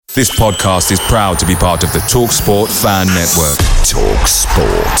This podcast is proud to be part of the TalkSport Fan Network.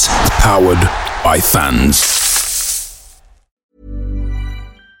 TalkSport. Powered by fans.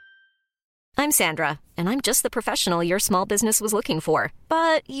 I'm Sandra, and I'm just the professional your small business was looking for.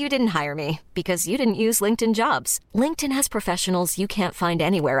 But you didn't hire me because you didn't use LinkedIn Jobs. LinkedIn has professionals you can't find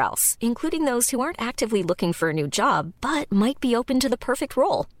anywhere else, including those who aren't actively looking for a new job, but might be open to the perfect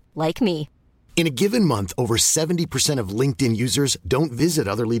role, like me. In a given month, over 70% of LinkedIn users don't visit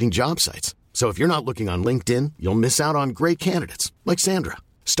other leading job sites. So if you're not looking on LinkedIn, you'll miss out on great candidates like Sandra.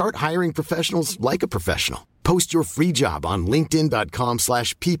 Start hiring professionals like a professional. Post your free job on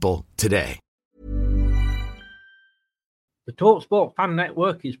linkedin.com/people today. The TalkSport Fan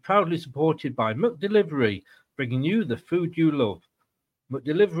Network is proudly supported by McDelivery, bringing you the food you love.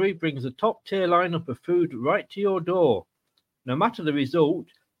 McDelivery brings a top-tier lineup of food right to your door. No matter the result,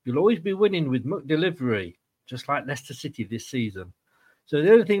 you'll always be winning with McDelivery, just like Leicester City this season. So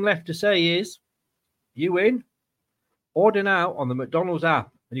the only thing left to say is, you win. Order now on the McDonald's app,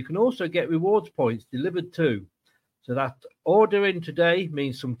 and you can also get rewards points delivered too. So that ordering today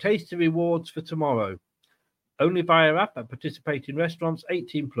means some tasty rewards for tomorrow. Only via app at participating restaurants,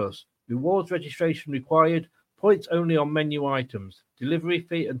 18+. Rewards registration required. Points only on menu items. Delivery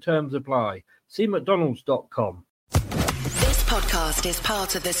fee and terms apply. See mcdonalds.com. This podcast is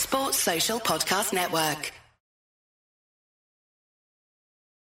part of the Sports Social Podcast Network.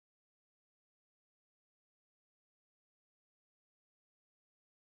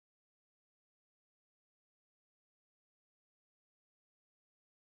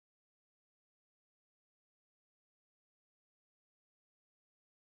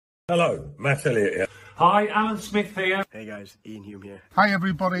 Hello, Matt Elliott here. Hi, Alan Smith here. Hey guys, Ian Hume here. Hi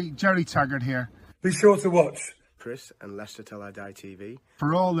everybody, Jerry Taggart here. Be sure to watch Chris and Leicester Till I Die TV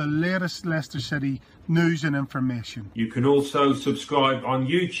for all the latest Leicester City news and information. You can also subscribe on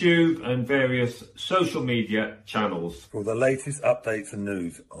YouTube and various social media channels for the latest updates and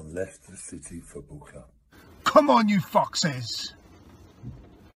news on Leicester City Football Club. Come on, you foxes!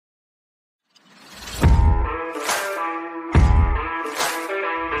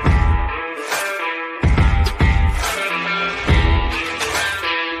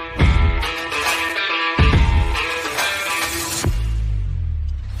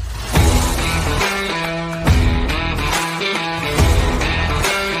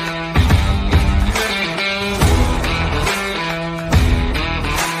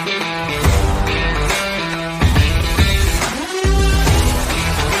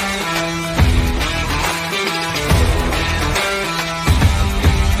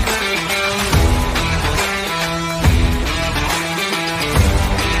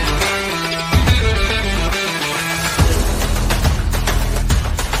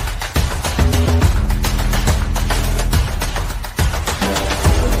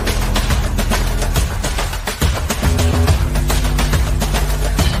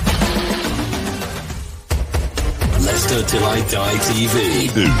 Till I Die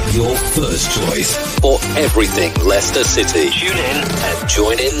TV, your first choice for everything Leicester City. Tune in and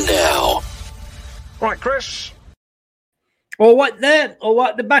join in now. Right, Chris. All right there, all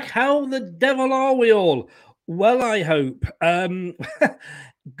right the back. How the devil are we all? Well, I hope.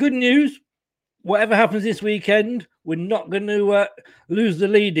 Good news. Whatever happens this weekend, we're not going to lose the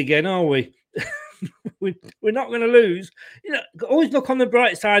lead again, are we? We're not going to lose. You know, always look on the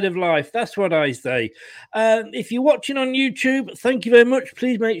bright side of life. That's what I say. If you're watching on YouTube, thank you very much.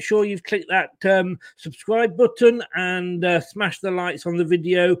 Please make sure you've clicked that subscribe button and smash the likes on the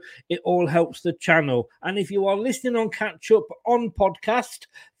video. It all helps the channel. And if you are listening on Catch Up on podcast,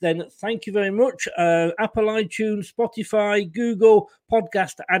 then thank you very much. Apple, iTunes, Spotify, Google,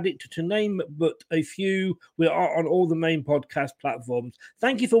 Podcast Addict, to name but a few. We are on all the main podcast platforms.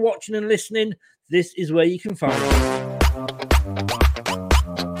 Thank you for watching and listening. This is where you can find it.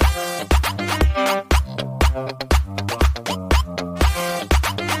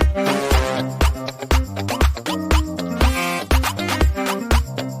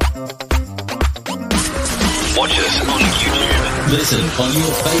 Watch us on YouTube. Listen on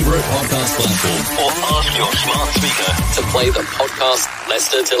your favourite podcast platform. Or ask your smart speaker to play the podcast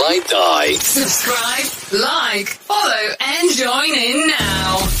Leicester Till I Die. Subscribe, like, follow, and join in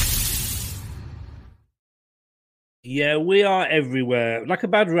now. Yeah, we are everywhere, like a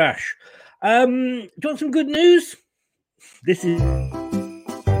bad rash. Do you want some good news? This is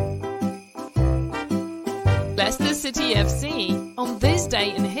Leicester City FC on this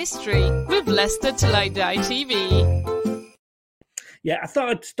day in history with Leicester Till I Die TV. Yeah, I thought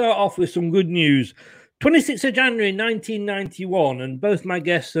I'd start off with some good news. 26th of January 1991, and both my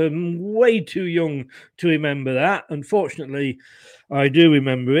guests are way too young to remember that. Unfortunately, I do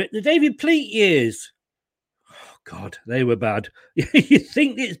remember it. The David Pleat years. Oh, God, they were bad. You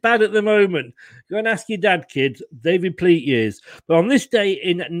think it's bad at the moment. Go and ask your dad, kids. David Pleat years. But on this day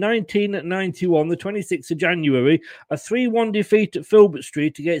in 1991, the 26th of January, a 3-1 defeat at Filbert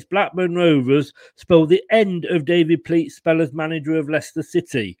Street against Blackburn Rovers spelled the end of David Pleat's spell as manager of Leicester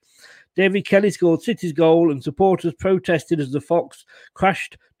City. David Kelly scored City's goal and supporters protested as the Fox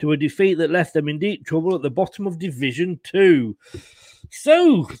crashed to a defeat that left them in deep trouble at the bottom of Division 2.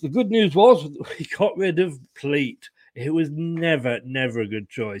 So, the good news was we got rid of Pleat. It was never a good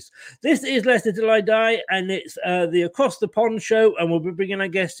choice. This is Leicester Till I Die, and it's the Across the Pond show, and we'll be bringing our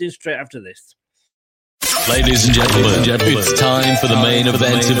guests in straight after this. Ladies and gentlemen, it's time for the main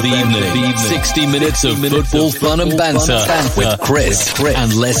event of the evening. 60 minutes of football fun and banter with Chris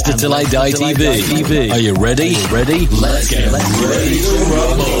and Leicester Till I Die TV. Are you ready? Let's get ready to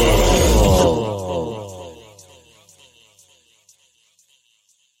rumble.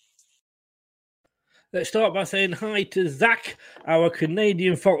 Let's start by saying hi to Zach, our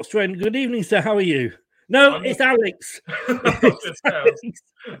Canadian Fox friend. Good evening, sir. How are you? No, it's Alex. It's Alex.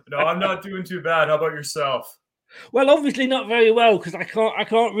 No, I'm not doing too bad. How about yourself? Well, obviously not very well because I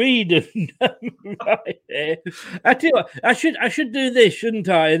can't read. Right. I tell you what, I should do this, shouldn't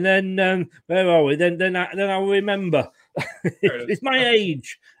I? And then where are we? Then I'll remember. It's my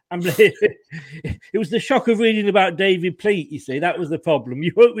age. It was the shock of reading about David Pleat. You see, that was the problem.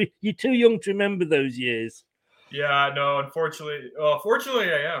 You're too young to remember those years. Yeah, no, unfortunately.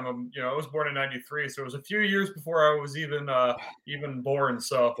 Fortunately, I am. I was born in '93, so it was a few years before I was even born.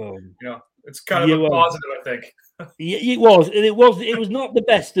 So, it's kind of a positive, I think. It was not the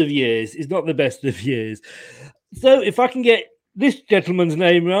best of years. It's not the best of years. So, if I can get this gentleman's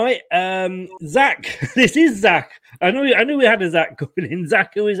name right, Zach. This is Zach. I knew we had a Zach coming in.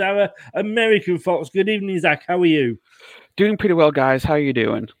 Zach, who is our American Fox. Good evening, Zach. How are you? Doing pretty well, guys. How are you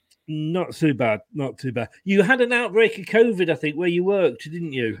doing? Not too bad. You had an outbreak of COVID, I think, where you worked,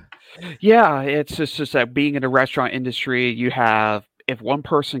 didn't you? Yeah, it's just that being in the restaurant industry, you have, if one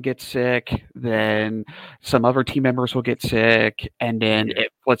person gets sick, then some other team members will get sick. And then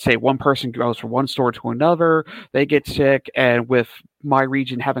if, let's say one person goes from one store to another, they get sick. And with my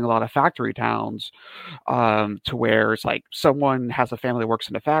region having a lot of factory towns, to where it's like someone has a family that works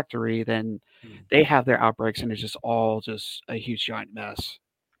in a factory, then they have their outbreaks and it's just all just a huge giant mess.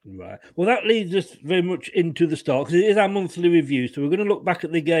 Right. Well, that leads us very much into the start because it is our monthly review. So we're going to look back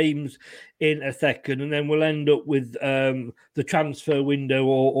at the games in a second, and then we'll end up with the transfer window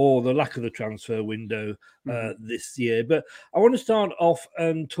or the lack of the transfer window this year. But I want to start off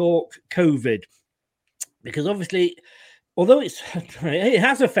and talk COVID because obviously, although it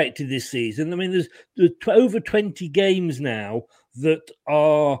has affected this season. I mean, there's over 20 games now that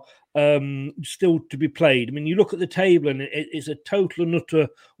are still to be played. I mean, you look at the table and it's a total and utter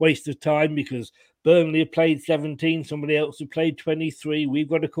waste of time because Burnley have played 17, somebody else have played 23. We've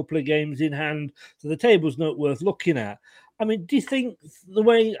got a couple of games in hand, so the table's not worth looking at. I mean, do you think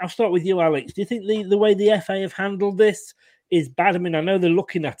I'll start with you, Alex, do you think the way the FA have handled this is bad? I mean, I know they're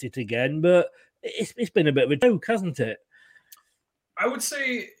looking at it again, but it's been a bit of a joke, hasn't it? I would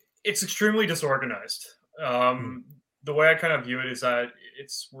say it's extremely disorganized. The way I kind of view it is that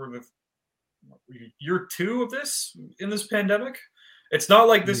we're the year 2 of this in this pandemic. It's not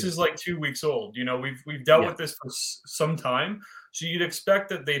like this is like 2 weeks old. We've dealt with this for some time, so you'd expect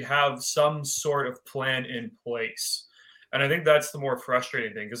that they'd have some sort of plan in place. And I think that's the more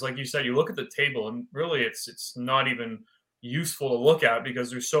frustrating thing because, like you said, you look at the table and really it's not even useful to look at because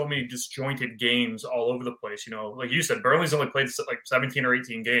there's so many disjointed games all over the place. Like you said, Burnley's only played like 17 or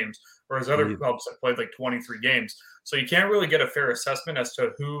 18 games, whereas other clubs have played like 23 games. So you can't really get a fair assessment as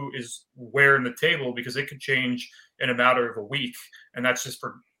to who is where in the table because it could change in a matter of a week. And that's just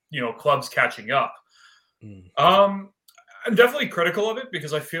for, clubs catching up. I'm definitely critical of it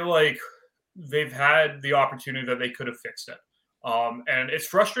because I feel like they've had the opportunity that they could have fixed it. And it's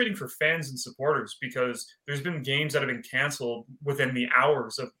frustrating for fans and supporters because there's been games that have been canceled within the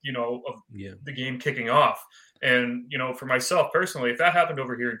hours of the game kicking off. And, for myself personally, if that happened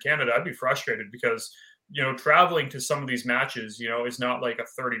over here in Canada, I'd be frustrated because, traveling to some of these matches, is not like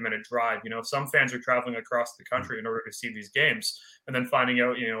a 30-minute drive. Some fans are traveling across the country in order to see these games and then finding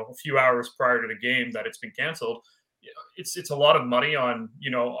out, a few hours prior to the game that it's been canceled. It's a lot of money on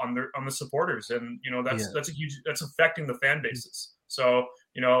the supporters, and that's affecting the fan bases. So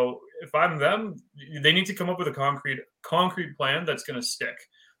if I'm them, they need to come up with a concrete plan that's going to stick.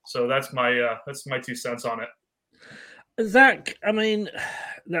 So that's my 2 cents on it. Zach, I mean,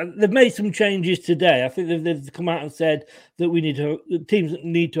 they've made some changes today. I think they've come out and said that teams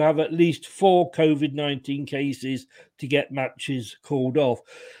need to have at least 4 COVID-19 cases to get matches called off,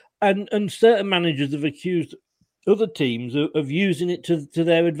 and certain managers have accused other teams of using it to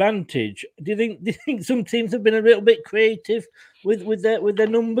their advantage. Do you think some teams have been a little bit creative with their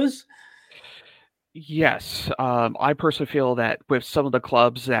numbers? Yes, I personally feel that with some of the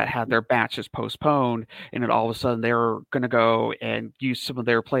clubs that had their matches postponed, and then all of a sudden they're going to go and use some of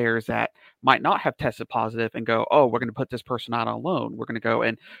their players that might not have tested positive, and go, "Oh, we're going to put this person out on loan. We're going to go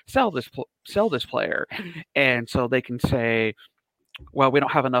and sell this player," and so they can say, "Well, we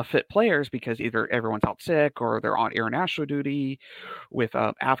don't have enough fit players because either everyone's out sick or they're on international duty with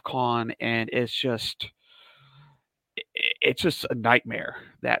AFCON," and it's just a nightmare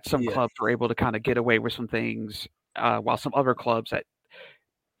that some clubs are able to kind of get away with some things, while some other clubs that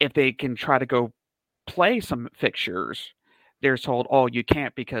if they can try to go play some fixtures, they're told, "Oh, you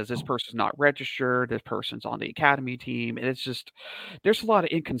can't because this person's not registered, this person's on the academy team," and it's just there's a lot of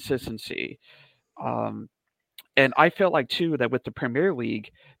inconsistency. And I feel like too that with the Premier League,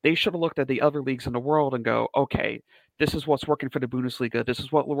 they should have looked at the other leagues in the world and go, "Okay, this is what's working for the Bundesliga. This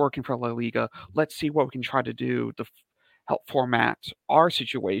is what we're working for La Liga. Let's see what we can try to do to help format our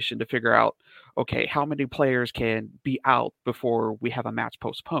situation to figure out, okay, how many players can be out before we have a match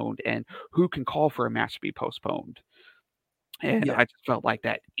postponed, and who can call for a match to be postponed." And I just felt like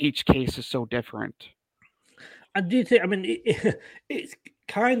that each case is so different. And do you think? I mean, it's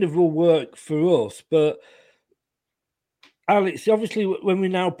kind of will work for us, but Alex, obviously, when we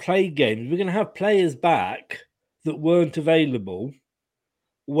now play games, we're going to have players back that weren't available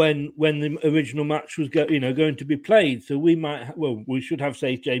when the original match was going to be played. So we should have,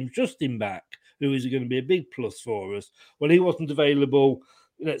 say, James Justin back, who is going to be a big plus for us. Well, he wasn't available,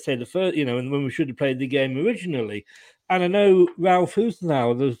 let's say, the first, and when we should have played the game originally. And I know Ralph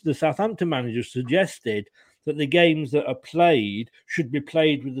Husnau, the Southampton manager, suggested that the games that are played should be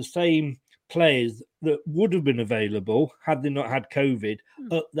played with the same players that would have been available had they not had COVID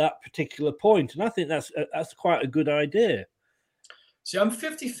at that particular point. And I think that's quite a good idea. See, I'm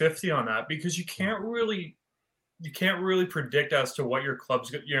 50-50 on that because you can't really predict as to what your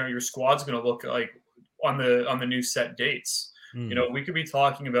your squad's going to look like on the new set dates. We could be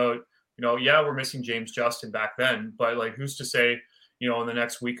talking about, we're missing James Justin back then, but like, who's to say, in the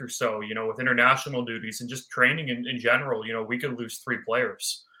next week or so, with international duties and just training in general, we could lose 3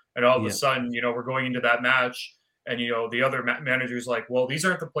 players. And all of a sudden, we're going into that match and, the other manager's like, well, these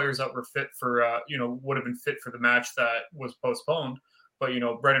aren't the players that were fit for, would have been fit for the match that was postponed. But,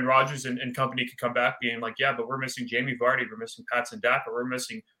 Brendan Rodgers and company could come back being like, yeah, but we're missing Jamie Vardy. We're missing Patson Daka. We're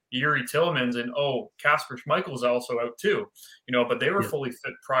missing Yuri Tillemans. And, Kasper Schmeichel's also out too, but they were fully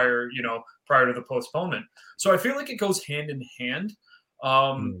fit prior to the postponement. So I feel like it goes hand in hand.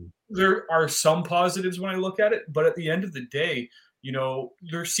 There are some positives when I look at it, but at the end of the day,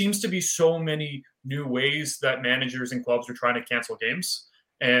 there seems to be so many new ways that managers and clubs are trying to cancel games.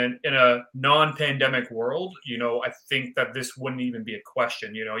 And in a non-pandemic world, I think that this wouldn't even be a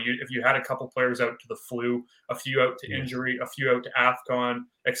question. If you had a couple players out to the flu, a few out to injury, a few out to AFCON,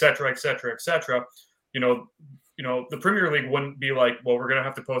 et cetera, et cetera, et cetera, the Premier League wouldn't be like, well, we're going to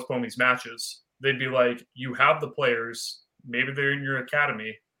have to postpone these matches. They'd be like, you have the players, maybe they're in your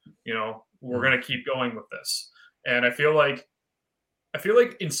academy, we're going to keep going with this. And I feel like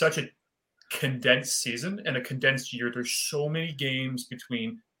in such a condensed season and a condensed year, there's so many games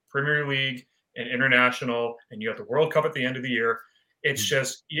between Premier League and international, and you have the World Cup at the end of the year. It's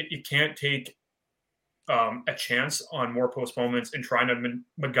just you can't take a chance on more postponements and trying to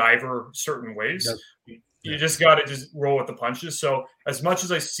MacGyver certain ways. You just got to just roll with the punches. So as much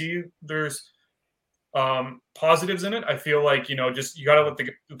as I see there's positives in it, I feel like you got to let the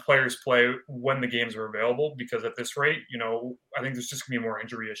players play when the games are available, because at this rate, I think there's just gonna be more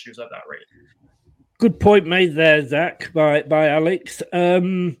injury issues at that rate. Good point made there, Zach, by Alex.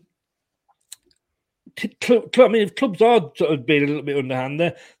 If clubs are sort of being a little bit underhand,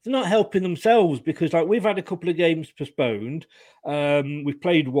 they're not helping themselves, because like we've had a couple of games postponed. We've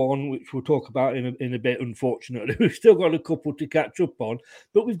played one, which we'll talk about in a bit. Unfortunately, we've still got a couple to catch up on,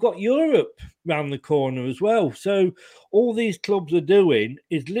 but we've got Europe round the corner as well. So all these clubs are doing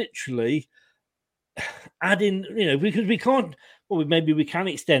is literally adding, because we can't. Well, maybe we can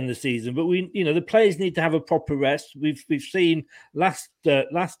extend the season, but the players need to have a proper rest. We've seen last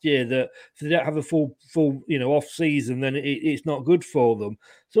year that if they don't have a full off season, then it's not good for them.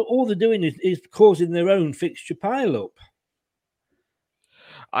 So all they're doing is causing their own fixture pile up.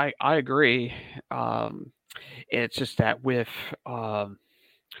 I agree. It's just that with not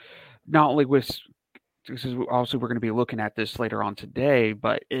only with this is also we're going to be looking at this later on today,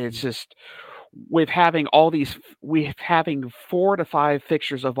 but it's just with having having 4 to 5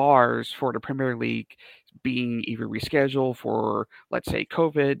 fixtures of ours for the Premier League being either rescheduled for, let's say,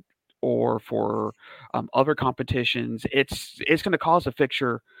 COVID or for other competitions, it's going to cause a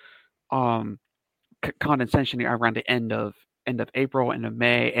fixture condensation around the end of April, end of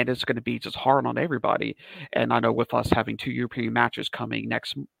May, and it's going to be just hard on everybody. And I know with us having 2 European matches coming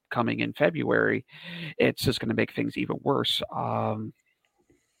in February, it's just going to make things even worse.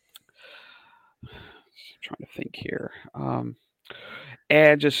 Trying to think here.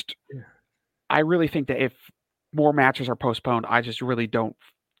 And just, I really think that if more matches are postponed, I just really don't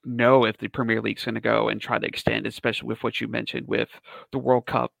know if the Premier League's going to go and try to extend, especially with what you mentioned with the World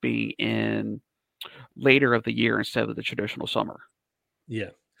Cup being in later of the year instead of the traditional summer. Yeah.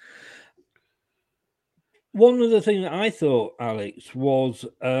 One other thing that I thought, Alex, was,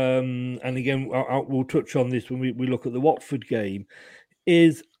 and again, we'll touch on this when we look at the Watford game,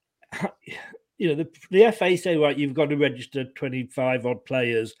 is, the FA say, right, you've got to register 25 odd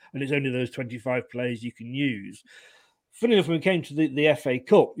players, and it's only those 25 players you can use. Funny enough, when we came to the FA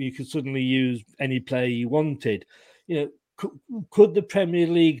Cup, you could suddenly use any player you wanted. Could the Premier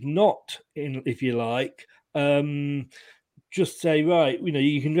League not, if you like, just say, right,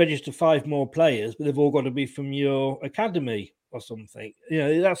 you can register 5 more players, but they've all got to be from your academy or something.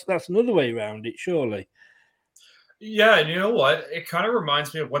 That's another way around it, surely. Yeah, and you know what? It kind of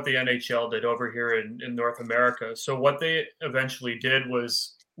reminds me of what the NHL did over here in North America. So what they eventually did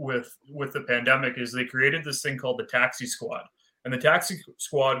was with the pandemic is they created this thing called the taxi squad. And the taxi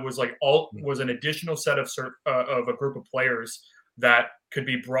squad was was an additional set of a group of players that could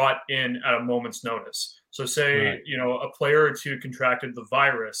be brought in at a moment's notice. So say, a player or two contracted the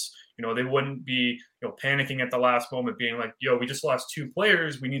virus, they wouldn't be, panicking at the last moment being like, we just lost 2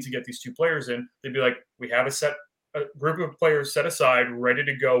 players. We need to get these 2 players in. They'd be like, we have a group of players set aside, ready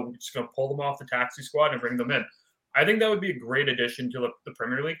to go. We're just going to pull them off the taxi squad and bring them in. I think that would be a great addition to the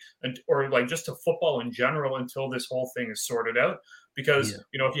Premier League or just to football in general until this whole thing is sorted out. Because,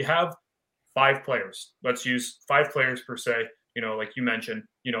 if you have 5 players, let's use 5 players per se, like you mentioned,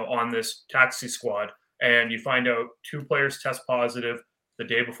 on this taxi squad, and you find out 2 players test positive the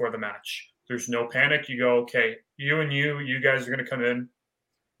day before the match. There's no panic. You go, okay, you guys are going to come in.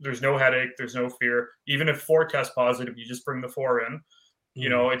 There's no headache. There's no fear. Even if 4 test positive, you just bring the 4 in.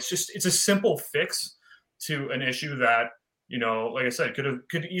 It's a simple fix to an issue that, like I said,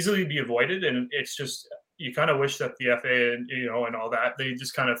 could easily be avoided. And it's just, you kind of wish that the FA and all that, they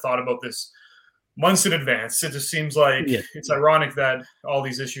just kind of thought about this months in advance. It just seems like it's ironic that all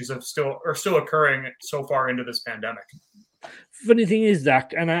these issues are still occurring so far into this pandemic. Funny thing is,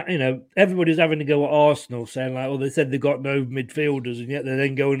 Zach, and everybody's having to go at Arsenal, saying like, they said they've got no midfielders, and yet they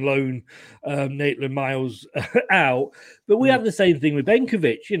then go and loan Maitland-Niles out. But we had the same thing with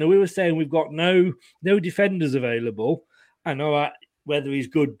Benkovic. We were saying we've got no defenders available. I know whether he's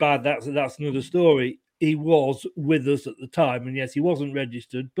good, bad, that's another story. He was with us at the time, and yes, he wasn't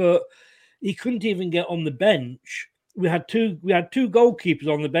registered, but he couldn't even get on the bench. We had two goalkeepers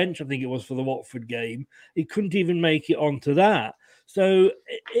on the bench, I think it was, for the Watford game. He couldn't even make it onto that. So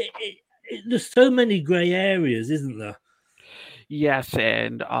there's so many grey areas, isn't there? Yes,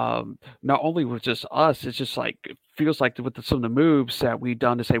 and not only with just us, it's just like it feels like with some of the moves that we've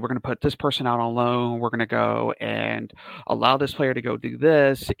done to say we're going to put this person out on loan, we're going to go and allow this player to go do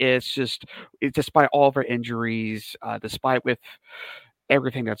this. It's despite all of our injuries, despite with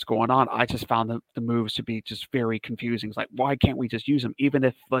everything that's going on, I just found the moves to be just very confusing. It's like, why can't we just use them? Even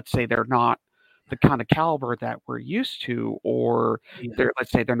if, let's say, they're not the kind of caliber that we're used to, or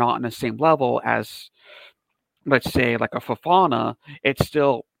let's say they're not on the same level as, let's say, like a Fofana, it's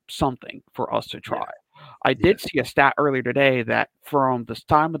still something for us to try. I did see a stat earlier today that from the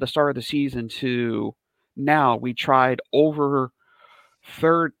time of the start of the season to now, we tried over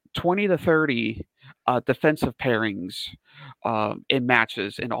 20 to 30 defensive pairings in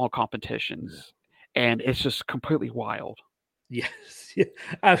matches in all competitions, and it's just completely wild. Yes,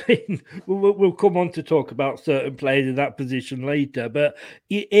 I mean, we'll come on to talk about certain players in that position later, but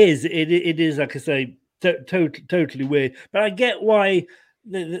it is like I say, totally weird. But I get why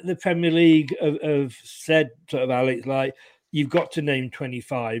the Premier League have said, sort of, Alex, like, you've got to name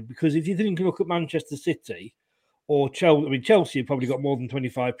 25, because if you look at Manchester City or Chelsea, Chelsea have probably got more than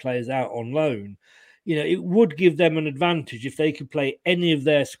 25 players out on loan. It would give them an advantage if they could play any of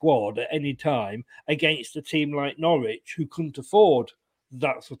their squad at any time against a team like Norwich, who couldn't afford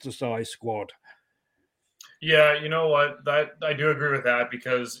that sort of size squad. Yeah, you know what? I do agree with that,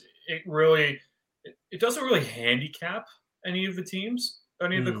 because it doesn't really handicap any of the teams.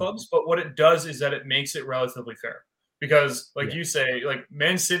 any of the clubs, but what it does is that it makes it relatively fair. Because, like you say, like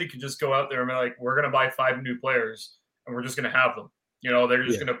Man City could just go out there and be like, we're going to buy 5 new players and we're just going to have them. They're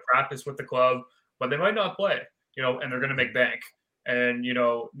just going to practice with the club, but they might not play, and they're going to make bank. And,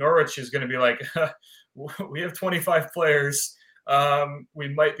 Norwich is going to be like, we have 25 players.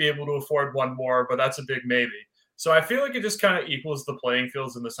 We might be able to afford one more, but that's a big maybe. So I feel like it just kind of equals the playing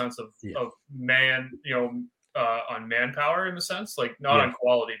fields in the sense of man, on manpower in the sense, like not on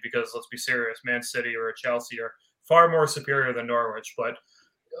quality, because let's be serious, Man City or a Chelsea are far more superior than Norwich, but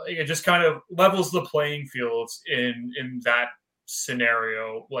it just kind of levels the playing fields in that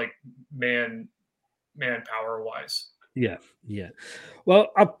scenario, like manpower wise. Yeah. Well,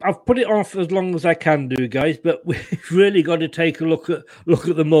 I've put it off as long as I can do, guys, but we've really got to take a look at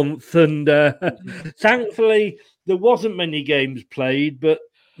the month. And thankfully, there wasn't many games played, but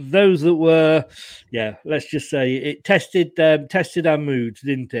those that were, let's just say it tested our moods,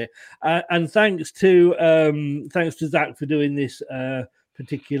 didn't it? And thanks to Zach for doing this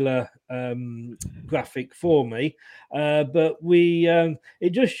particular graphic for me. But we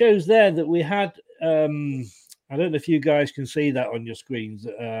it just shows there that we had. I don't know if you guys can see that on your screens,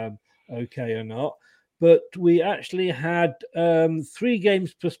 okay or not, but we actually had 3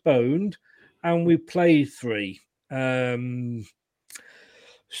 games postponed, and we played 3.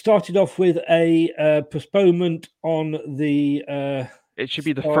 Started off with a postponement on the. It should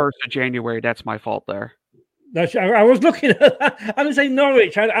be the 1st of January. That's my fault there. I was looking at that. I was saying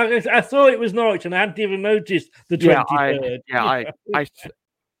Norwich. I thought it was Norwich, and I hadn't even noticed the 23rd.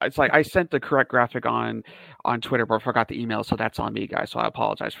 It's like I sent the correct graphic on Twitter, but I forgot the email, so that's on me, guys. So I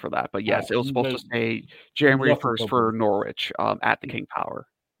apologize for that. But yes, it was supposed to say January 1st for Norwich at the King Power.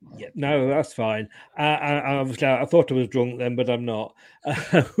 Yeah, no, that's fine. Obviously, I thought I was drunk then, but I'm not.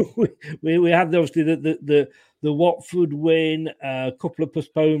 We had obviously the Watford win, a couple of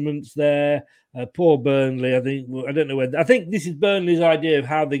postponements there. Poor Burnley. I don't know when. I think this is Burnley's idea of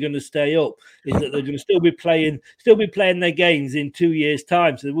how they're going to stay up. Is that they're going to still be playing their games in 2 years'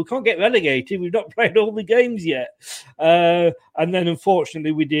 time. So we can't get relegated. We've not played all the games yet. And then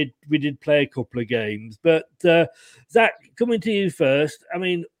unfortunately, we did play a couple of games. But Zach, coming to you first. I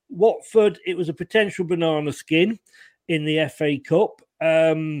mean, Watford. It was a potential banana skin in the FA Cup.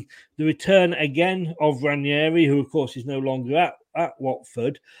 The return again of Ranieri, who of course is no longer at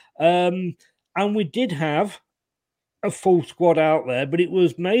Watford. And we did have a full squad out there, but it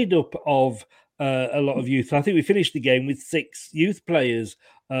was made up of a lot of youth. I think we finished the game with 6 youth players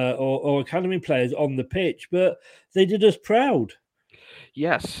or academy players on the pitch, but they did us proud.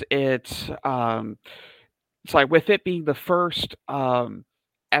 Yes, it's like with it being the first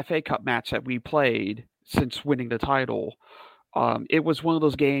FA Cup match that we played since winning the title. It was one of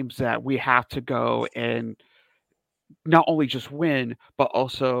those games that we have to go and not only just win, but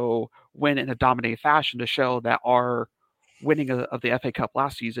also win in a dominating fashion to show that our winning of the FA Cup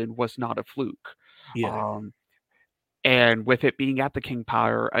last season was not a fluke. Yeah. And with it being at the King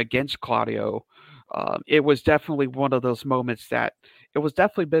Power against Claudio, it was definitely one of those moments that it was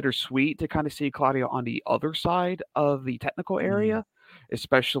definitely bittersweet to kind of see Claudio on the other side of the technical area,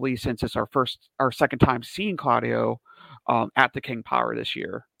 especially since it's our second time seeing Claudio at the King Power this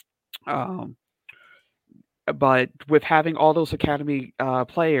year. But with having all those academy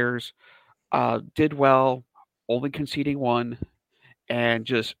players, did well, only conceding 1, and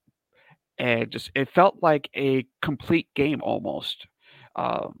just it felt like a complete game almost.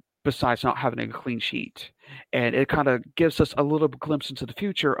 Besides not having a clean sheet, and it kind of gives us a little glimpse into the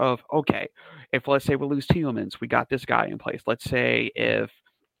future of okay, if let's say we lose Tielemans, we got this guy in place. Let's say if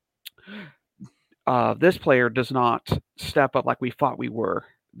this player does not step up like we thought we were,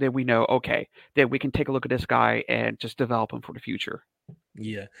 then we know, okay, then we can take a look at this guy and just develop him for the future.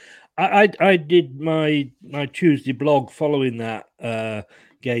 Yeah. I did my Tuesday blog following that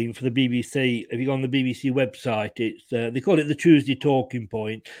game for the BBC. If you go on the BBC website, it's they call it the Tuesday Talking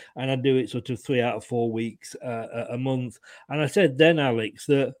Point, and I do it sort of 3 out of 4 weeks a month. And I said then, Alex,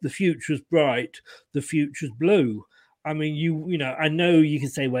 that the future's bright, the future's blue. I mean, you know, I know you can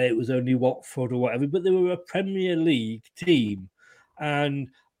say, well, it was only Watford or whatever, but they were a Premier League team. And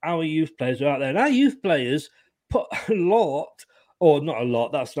our youth players are out there. And our youth players put a lot, or not a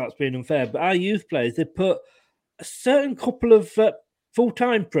lot, that's being unfair, but our youth players, they put a certain couple of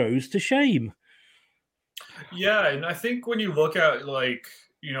full-time pros to shame. Yeah, and I think when you look at, like,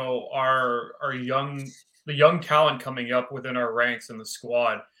 you know, the young talent coming up within our ranks in the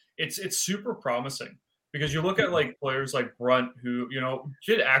squad, it's super promising. Because you look at, like, players like Brunt, who, you know,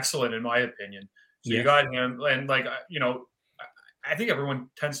 did excellent in my opinion. So you got him, and, like, you know, I think everyone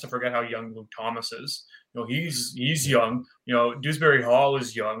tends to forget how young Luke Thomas is. he's young. Dewsbury Hall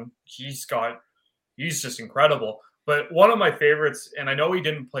is young. He's just incredible. But one of my favorites, and I know he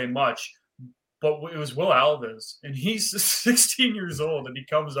didn't play much, but it was Will Alves, and he's 16 years old, and he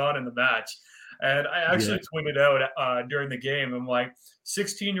comes on in the match. And I actually tweeted out during the game, I'm like,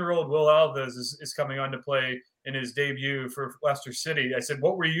 16-year-old Will Alves is coming on to play in his debut for Leicester City. I said,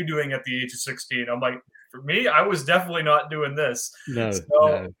 what were you doing at the age of 16? I'm like, for me, I was definitely not doing this. No.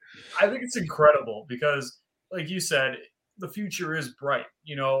 I think it's incredible because, like you said, the future is bright.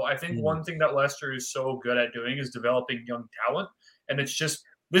 I think one thing that Leicester is so good at doing is developing young talent. And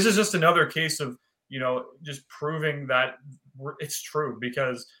this is just another case of, just proving that it's true,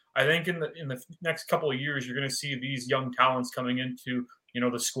 because I think in the next couple of years, you're going to see these young talents coming into,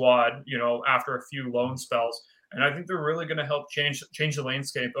 the squad, after a few loan spells. And I think they're really going to help change the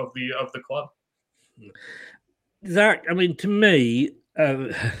landscape of the club. Zach, I mean, to me,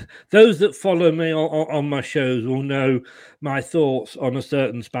 those that follow me on my shows will know my thoughts on a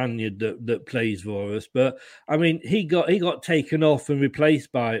certain Spaniard that plays for us. But I mean, he got taken off and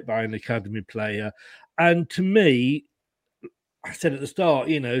replaced by an academy player. And to me, I said at the start,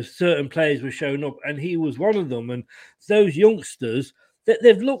 certain players were showing up, and he was one of them. And those youngsters,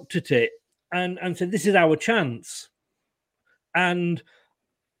 they've looked at it and said, this is our chance. And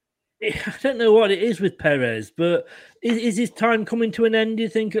I don't know what it is with Perez, but is his time coming to an end, do you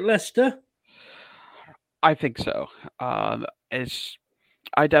think, at Leicester? I think so.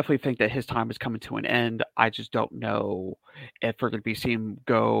 I definitely think that his time is coming to an end. I just don't know if we're going to be seeing him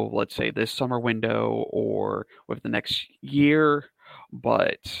go, let's say, this summer window or with the next year.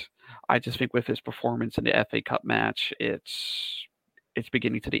 But I just think with his performance in the FA Cup match, it's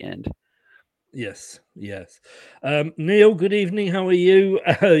beginning to the end. Yes. Neil, good evening. How are you?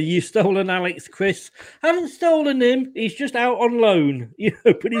 You've stolen Alex Chris. Haven't stolen him. He's just out on loan,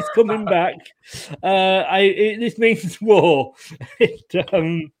 but he's coming back. This means war.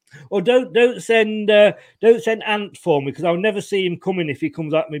 Or don't send Ant for me, because I'll never see him coming if he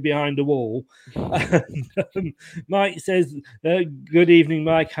comes at me behind a wall. Mike says, good evening,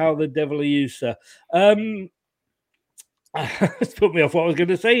 Mike. How the devil are you, sir? It's put me off what I was going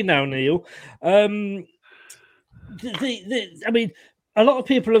to say now, Neil. I mean, a lot of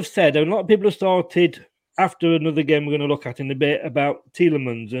people have said, and a lot of people have started after another game we're going to look at in a bit about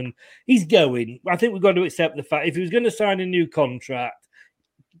Tielemans, and he's going. I think we've got to accept the fact if he was going to sign a new contract,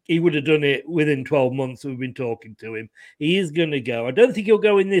 he would have done it within 12 months. We've been talking to him. He is going to go. I don't think he'll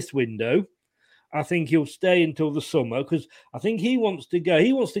go in this window. I think he'll stay until the summer, because I think he wants to go.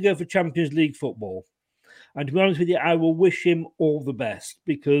 He wants to go for Champions League football. And to be honest with you, I will wish him all the best,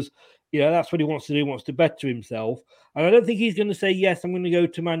 because, that's what he wants to do. He wants to better himself. And I don't think he's going to say, yes, I'm going to go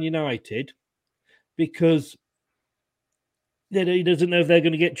to Man United, because he doesn't know if they're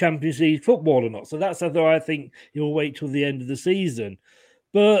going to get Champions League football or not. So that's how I think he'll wait till the end of the season.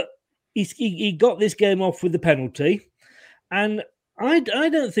 But he got this game off with the penalty. And I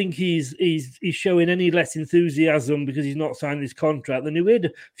don't think he's showing any less enthusiasm because he's not signed this contract than he did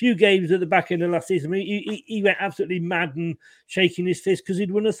a few games at the back end of last season. I mean, he went absolutely mad and shaking his fist because he'd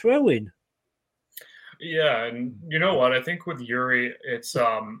won a throw-in. Yeah, and you know what? I think with Yuri, it's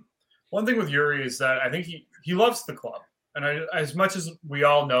one thing with Yuri is that I think he loves the club. And as much as we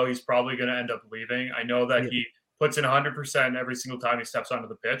all know he's probably going to end up leaving, I know that he puts in 100% every single time he steps onto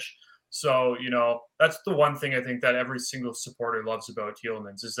the pitch. So, that's the one thing I think that every single supporter loves about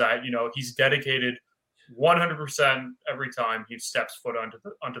Tielemans is that, he's dedicated 100% every time he steps foot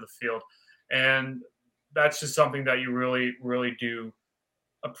onto the field. And that's just something that you really, really do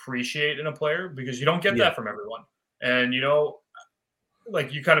appreciate in a player, because you don't get that from everyone. And,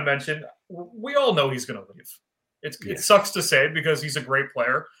 like you kind of mentioned, we all know he's going to leave. It sucks to say because he's a great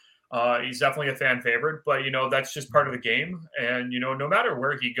player. He's definitely a fan favorite, but, that's just part of the game. And, no matter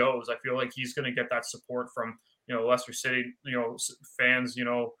where he goes, I feel like he's going to get that support from, Leicester City, fans,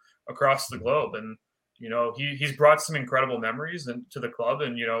 across the globe. And, he's brought some incredible memories to the club,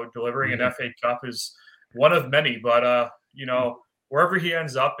 and, delivering an FA Cup is one of many, but, wherever he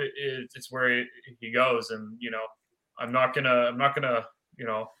ends up, it's where he goes. And, I'm not gonna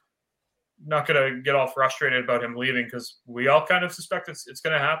get all frustrated about him leaving, because we all kind of suspect it's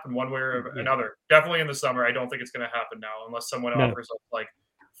going to happen one way or another. Definitely in the summer. I don't think it's going to happen now unless someone offers us like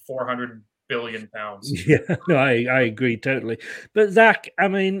 400 billion pounds. Yeah, no, I agree totally. But Zach, I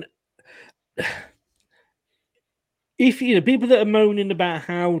mean, if people that are moaning about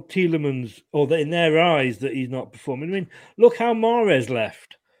how Tielemans, or that in their eyes that he's not performing, I mean, look how Mahrez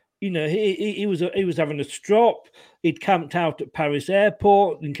left. He was having a strop. He'd camped out at Paris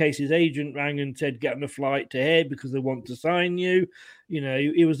airport in case his agent rang and said, get on a flight to here because they want to sign you.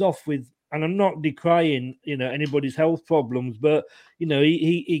 He was off with and I'm not decrying, anybody's health problems, but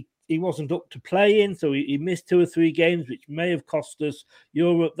he wasn't up to playing, so he missed 2 or 3 games, which may have cost us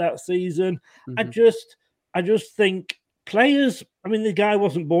Europe that season. Mm-hmm. I just think players. I mean, the guy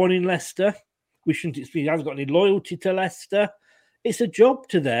wasn't born in Leicester. We shouldn't expect he hasn't got any loyalty to Leicester. It's a job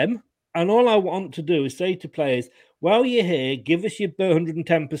to them, and all I want to do is say to players, while you're here, give us your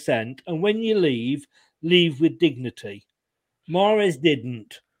 110%, and when you leave with dignity. Mahrez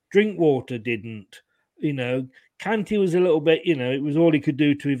didn't. Drinkwater didn't. Kanté was a little bit, it was all he could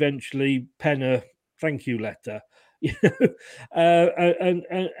do to eventually pen a thank you letter. And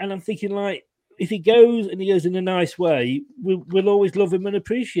I'm thinking, like, if he goes and he goes in a nice way, we'll always love him and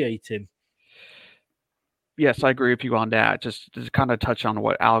appreciate him. Yes, I agree with you on that. Just to kind of touch on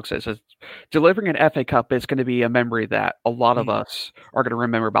what Alex says, delivering an FA Cup is going to be a memory that a lot of us are going to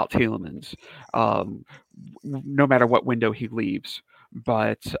remember about Tielemans, no matter what window he leaves.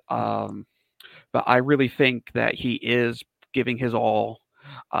 But I really think that he is giving his all,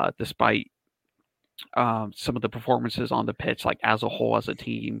 despite some of the performances on the pitch, like as a whole, as a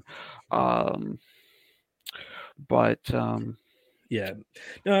team. Yeah,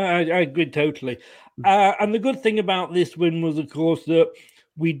 no, I agree totally. And the good thing about this win was, of course, that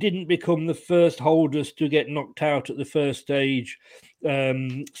we didn't become the first holders to get knocked out at the first stage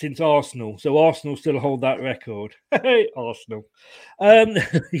since Arsenal. So Arsenal still hold that record. Hey, Arsenal.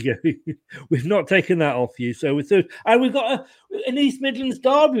 We've not taken that off you. So we've got an East Midlands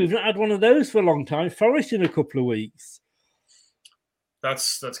derby. We've not had one of those for a long time. Forest in a couple of weeks.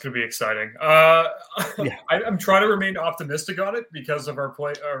 That's going to be exciting. I'm trying to remain optimistic on it because of our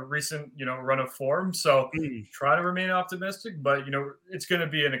recent, run of form. So try to remain optimistic, but it's going to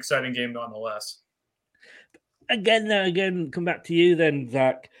be an exciting game nonetheless. Again, come back to you then,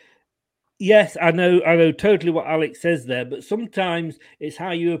 Zach. Yes, I know totally what Alex says there, but sometimes it's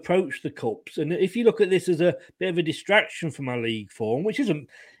how you approach the cups. And if you look at this as a bit of a distraction from our league form, which isn't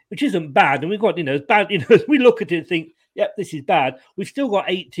bad, and we've got, it's bad, as we look at it and think, yep, this is bad. We've still got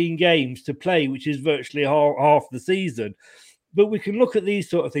 18 games to play, which is virtually half the season. But we can look at these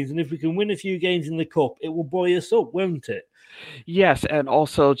sort of things, and if we can win a few games in the cup, it will buoy us up, won't it? Yes, and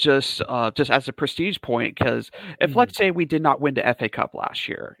also just as a prestige point, because if let's say we did not win the FA Cup last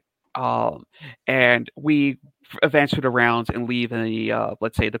year, and we advance through the rounds and leave in the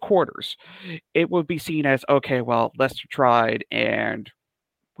let's say the quarters, it would be seen as, okay, well, Leicester tried and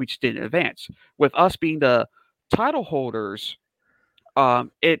we just didn't advance. With us being the title holders,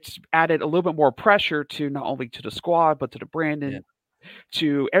 it's added a little bit more pressure to not only to the squad but to the Brandon,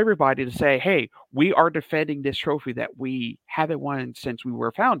 to everybody, to say, hey, we are defending this trophy that we haven't won since we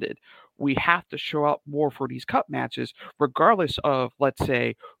were founded. We have to show up more for these cup matches, regardless of, let's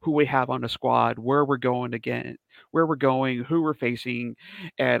say, who we have on the squad, where we're going, who we're facing.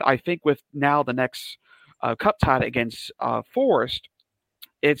 And I think with now the next cup tie against Forest,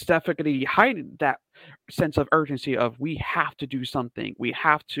 it's definitely hiding that sense of urgency of we have to do something. We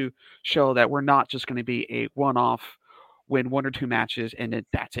have to show that we're not just going to be a one-off, win 1 or 2 matches, and then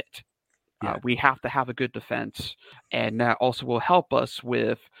that's it. We have to have a good defense, and that also will help us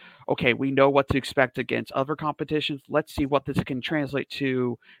with, okay, we know what to expect against other competitions. Let's see what this can translate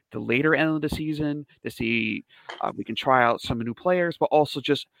to the later end of the season, to see we can try out some new players, but also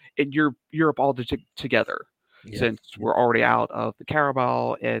just in Europe all together. Since we're already out of the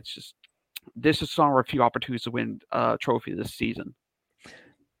Carabao, it's just, this is some of a few opportunities to win a trophy this season.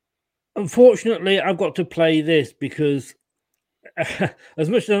 Unfortunately, I've got to play this because as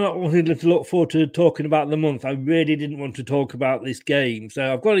much as I not wanted to look forward to talking about the month, I really didn't want to talk about this game.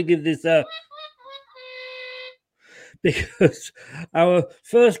 So I've got to give this a... because our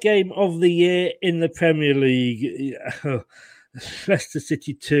first game of the year in the Premier League, Leicester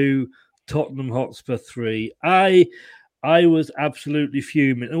City 2, Tottenham Hotspur 3. I was absolutely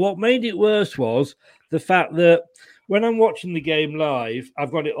fuming. And what made it worse was the fact that when I'm watching the game live,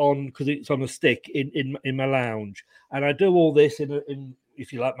 I've got it on because it's on a stick in my lounge. And I do all this in,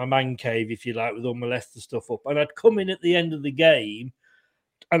 if you like, my man cave, if you like, with all my Leicester stuff up. And I'd come in at the end of the game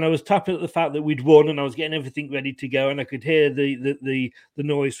and I was tapping at the fact that we'd won and I was getting everything ready to go. And I could hear the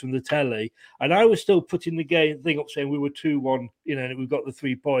noise from the telly. And I was still putting the game thing up saying we were 2-1, and we've got the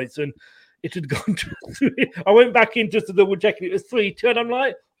 3 points. And it had gone to 3. I went back in just to double check it. It was 3-2. And I'm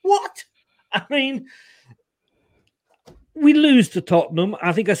like, what? I mean, we lose to Tottenham.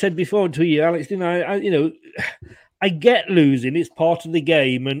 I think I said before to you, Alex, I get losing. It's part of the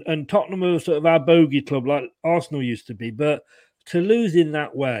game. And Tottenham are sort of our bogey club like Arsenal used to be. But to lose in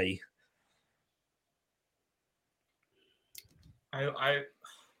that way.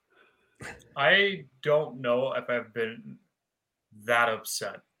 I don't know if I've been that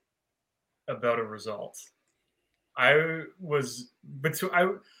upset about a result. I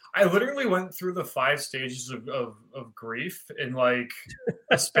literally went through the 5 stages of grief in like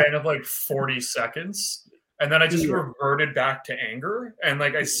a span of like 40 seconds. And then I just reverted back to anger. And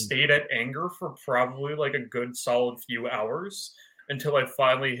like I stayed at anger for probably like a good solid few hours until I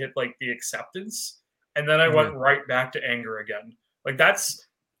finally hit like the acceptance. And then I went right back to anger again. Like that's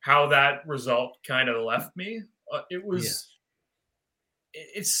how that result kind of left me.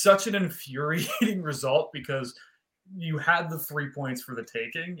 It's such an infuriating result because you had the 3 points for the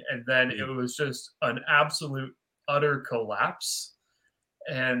taking, and then it was just an absolute utter collapse.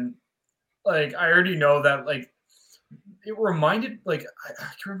 And like I already know that like it reminded like I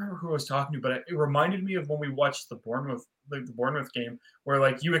can't remember who I was talking to, but it reminded me of when we watched the Bournemouth game where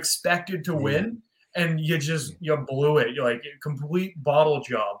like you expected to win and you blew it. You're like a complete bottle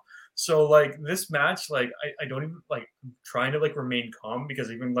job. So like this match, like I don't even like I'm trying to like remain calm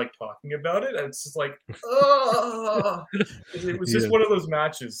because even like talking about it, it's just like it was just one of those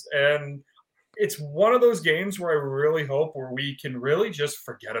matches. And it's one of those games where I really hope where we can really just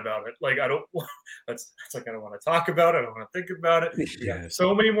forget about it. Like I don't want I don't want to talk about it. I don't want to think about it. Yeah.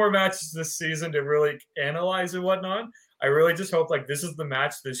 So many more matches this season to really analyze and whatnot. I really just hope like this is the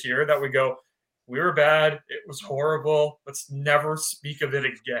match this year that we go, we were bad. It was horrible. Let's never speak of it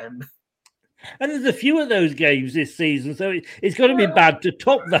again. And there's a few of those games this season, so it's got to be bad to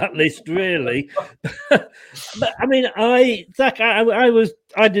top that list, really. But I mean, Zach, I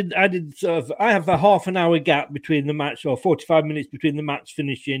have a half an hour gap between the match, or 45 minutes between the match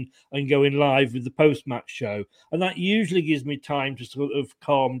finishing and going live with the post-match show, and that usually gives me time to sort of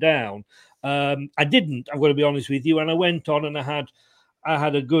calm down. I didn't. I'm going to be honest with you, and I went on and I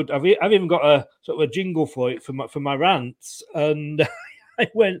had a good. I've even got a sort of a jingle for it for my rants, and I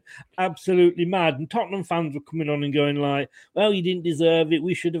went absolutely mad. And Tottenham fans were coming on and going like, "Well, you didn't deserve it.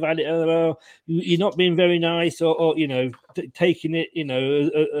 We should have had it. You're not being very nice, or taking it,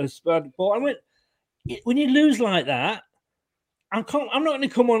 as bad." But I went, when you lose like that, I'm not going to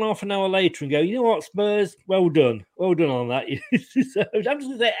come on half an hour later and go, "You know what, Spurs? Well done on that." I'm just going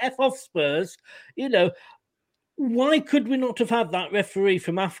to say, "F off, Spurs." Why could we not have had that referee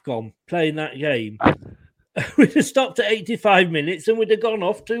from AFCON playing that game? We'd have stopped at 85 minutes and we'd have gone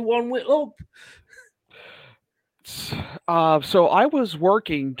off 2-1 up. So I was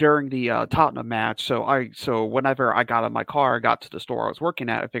working during the Tottenham match. So whenever I got in my car, I got to the store I was working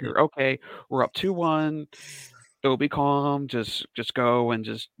at, I figured, okay, we're up 2-1. It'll be calm. Just go and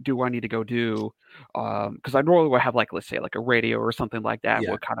just do what I need to go do. Because I normally would have like, let's say like a radio or something like that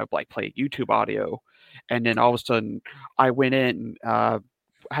would kind of like play YouTube audio. And then all of a sudden I went in,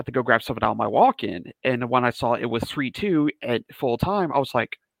 had to go grab something out of my walk-in. And when I saw it was 3-2 at full time, I was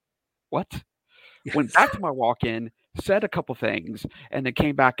like, what? Yes. Went back to my walk-in, said a couple things, and then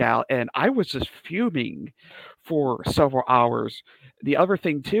came back out. And I was just fuming for several hours. The other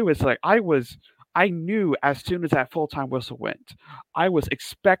thing too is like I knew as soon as that full-time whistle went, I was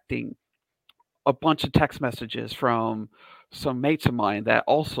expecting a bunch of text messages from some mates of mine that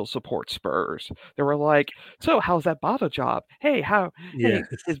also support Spurs. They were like, "So how's that bottle job? Hey, hey,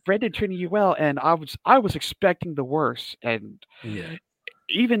 is Brendan treating you well?" And I was expecting the worst. And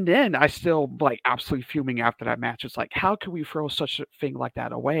even then, I still like absolutely fuming after that match. It's like, how can we throw such a thing like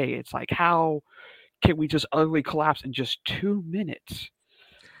that away? It's like, how can we just utterly collapse in just 2 minutes?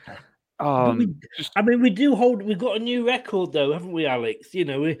 We've got a new record though, haven't we, Alex?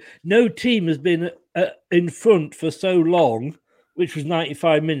 No team has been in front for so long, which was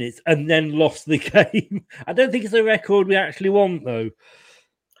 95 minutes, and then lost the game. I don't think it's a record we actually want though.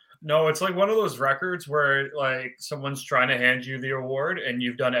 No, it's like one of those records where like someone's trying to hand you the award and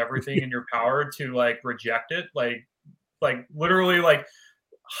you've done everything in your power to like reject it. Like literally like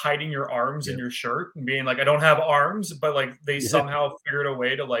hiding your arms in your shirt and being like, I don't have arms, but like they somehow figured a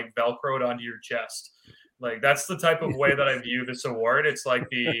way to like Velcro it onto your chest. Like that's the type of way that I view this award. It's like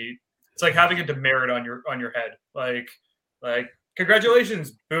it's like having a demerit on your head. Like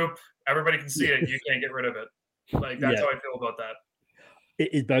congratulations, boop. Everybody can see it. You can't get rid of it. Like that's how I feel about that.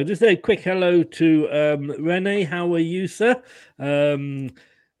 It is bad. Just a quick hello to Rene. How are you, sir?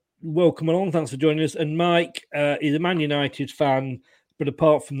 Welcome along. Thanks for joining us. And Mike is a Man United fan. But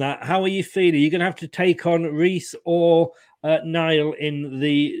apart from that, how are you feeling? You're going to have to take on Reese or Niall in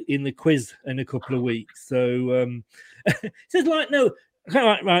the quiz in a couple of weeks. So it says like, no,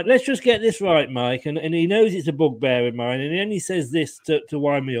 right, let's just get this right, Mike. And he knows it's a bugbear of mine. And he only says this to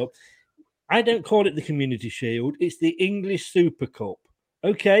wind me up. I don't call it the Community Shield. It's the English Super Cup.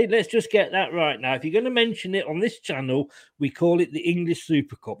 Okay, let's just get that right now. If you're going to mention it on this channel, we call it the English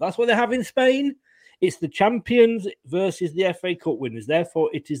Super Cup. That's what they have in Spain. It's the champions versus the FA Cup winners. Therefore,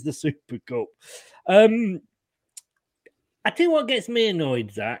 it is the Super Cup. I tell you what gets me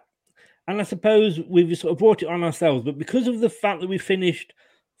annoyed, Zach, and I suppose we've sort of brought it on ourselves, but because of the fact that we finished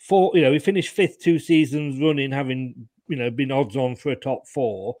fifth 2 seasons running, having been odds on for a top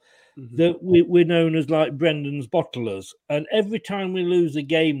 4, that we're known as like Brendan's bottlers. And every time we lose a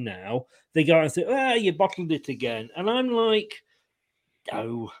game now, they go out and say, you bottled it again. And I'm like,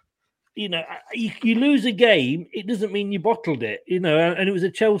 no, you lose a game, it doesn't mean you bottled it, and it was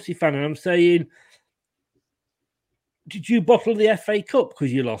a Chelsea fan, and I'm saying, did you bottle the FA Cup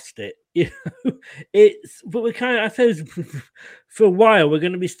because you lost it? But we're kind of, I suppose, for a while, we're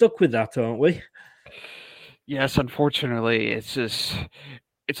going to be stuck with that, aren't we? Yes, unfortunately, it's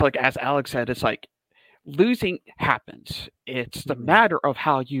like, as Alex said, it's like losing happens. It's the matter of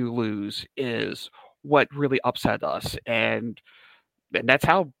how you lose is what really upset us. And that's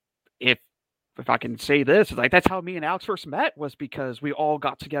how, if I can say this, it's like that's how me and Alex first met, was because we all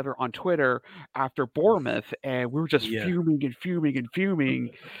got together on Twitter after Bournemouth, and we were just fuming.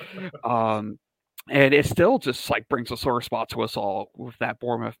 And it still just like brings a sore spot to us all with that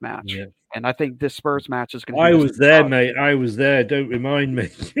Bournemouth match. Yeah. And I think this Spurs match is going to be... I was there, mate. I was there. Don't remind me.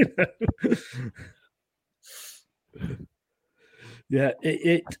 Yeah,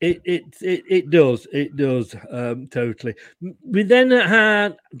 it does. It does, totally. We then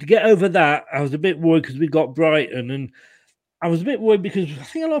had to get over that. I was a bit worried because we got Brighton, and I was a bit worried because I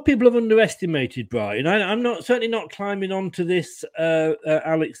think a lot of people have underestimated Brighton. I'm certainly not climbing onto this,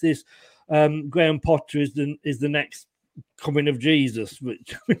 Alex. This Graham Potter is the next coming of Jesus,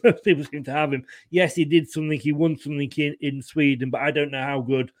 which people seem to have him. Yes, he did something. He won something in Sweden, but I don't know how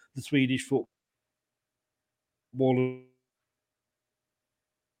good the Swedish football in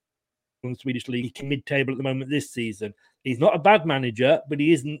the Swedish league, mid-table at the moment this season. He's not a bad manager, but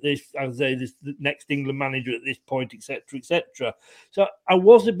he isn't this the next England manager at this point, etc., etc. So I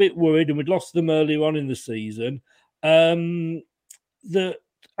was a bit worried, and we'd lost them earlier on in the season. That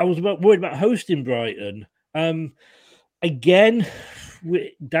I was worried about hosting Brighton. Again,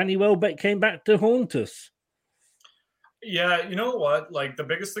 Danny Welbeck came back to haunt us. Yeah, you know what? Like, the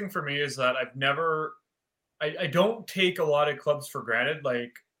biggest thing for me is that I don't take a lot of clubs for granted.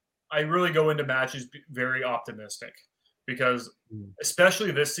 Like, I really go into matches very optimistic because,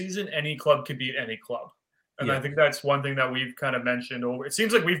 especially this season, any club could beat any club. And I think that's one thing that we've kind of mentioned over. It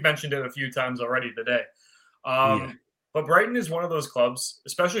seems like we've mentioned it a few times already today. But Brighton is one of those clubs,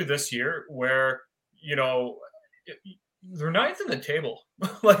 especially this year, where, they're ninth in the table.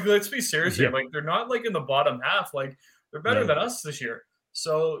 Like, let's be serious here. Like, they're not like in the bottom half. Like, they're better than us this year.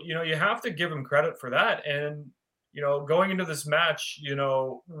 So, you have to give them credit for that. And, going into this match,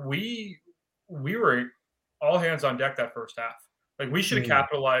 we were all hands on deck that first half. Like, we should have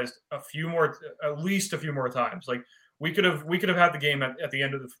capitalized at least a few more times. Like, we could have had the game at the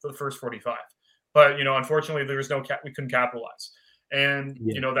end of the first 45. But, unfortunately, there was we couldn't capitalize. And,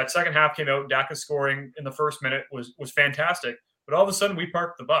 that second half came out, Daka scoring in the first minute was fantastic. But all of a sudden, we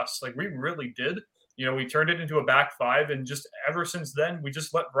parked the bus. Like, we really did. We turned it into a back 5. And just ever since then, we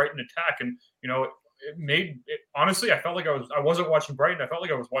just let Brighton attack. And, it made it, honestly, I felt like I wasn't watching Brighton. I felt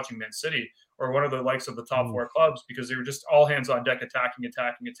like I was watching Man City or one of the likes of the top 4 clubs, because they were just all hands on deck, attacking.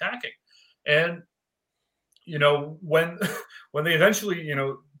 And, when they eventually,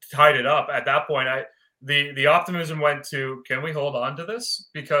 tied it up at that point, the optimism went to, can we hold on to this?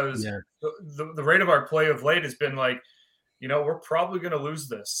 Because the rate of our play of late has been like, we're probably going to lose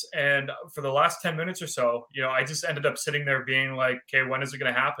this. And for the last 10 minutes or so, I just ended up sitting there being like, okay, when is it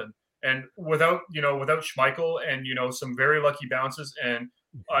going to happen? And without Schmeichel and, some very lucky bounces and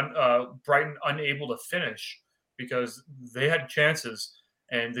Brighton unable to finish because they had chances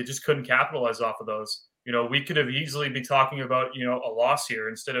and they just couldn't capitalize off of those. We could have easily be talking about, a loss here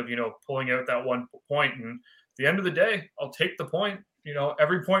instead of, pulling out that 1 point. And at the end of the day, I'll take the point.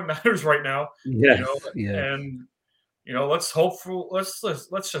 Every point matters right now. And, let's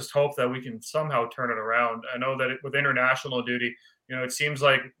just hope that we can somehow turn it around. I know that with international duty, it seems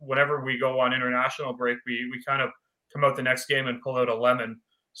like whenever we go on international break, we kind of come out the next game and pull out a lemon.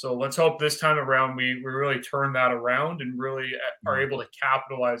 So let's hope this time around we really turn that around and really are able to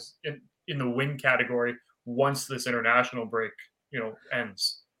capitalize in the win category once this international break,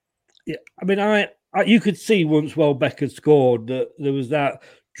 ends. Yeah, I mean, you could see once Welbeck had scored that there was that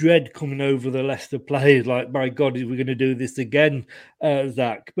dread coming over the Leicester players. Like, my God, is we going to do this again,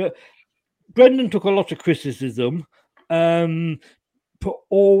 Zach? But Brendan took a lot of criticism. But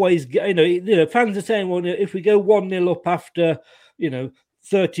always, fans are saying, well, if we go 1-0 up after,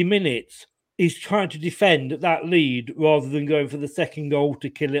 30 minutes, is trying to defend that lead rather than going for the second goal to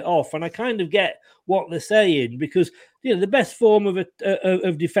kill it off. And I kind of get what they're saying, because the best form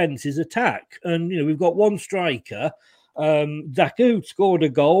of defense is attack. And we've got one striker, Zaku, scored a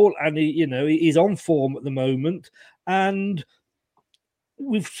goal, and he's on form at the moment. And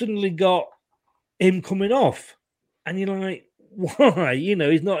we've suddenly got him coming off, and you're like, why?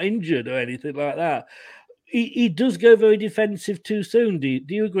 He's not injured or anything like that. He does go very defensive too soon. Do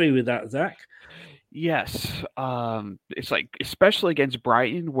you agree with that, Zach? Yes. It's like, especially against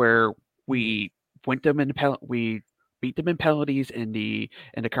Brighton, where we beat them in penalties in the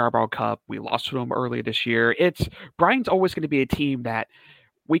Carabao Cup. We lost to them earlier this year. Brighton's always going to be a team that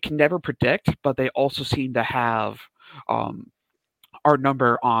we can never predict, but they also seem to have our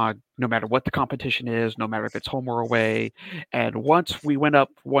number on no matter what the competition is, no matter if it's home or away. And once we went up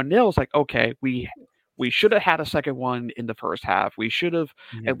 1-0, it's like, okay, we should have had a second one in the first half. We should have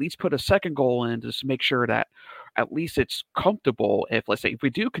at least put a second goal in just to make sure that at least it's comfortable. If, let's say, if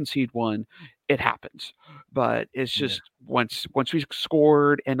we do concede one, it happens. But it's just once we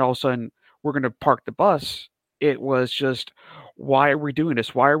scored and all of a sudden we're going to park the bus, it was just, why are we doing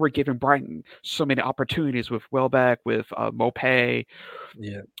this? Why are we giving Brighton so many opportunities with Welbeck, with Mopé?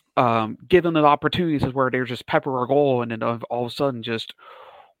 Giving them opportunities is where they're just pepper a goal, and then all of a sudden, just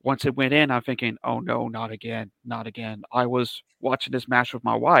once it went in, I'm thinking, oh no, not again, not again. I was watching this match with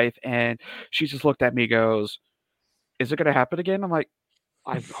my wife, and she just looked at me, goes, "Is it going to happen again?" I'm like,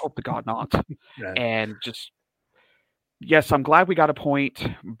 I hope to God not. And just, yes, I'm glad we got a point,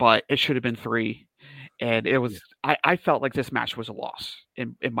 but it should have been 3. And it was, I felt like this match was a loss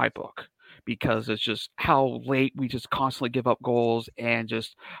in my book, because it's just how late we just constantly give up goals, and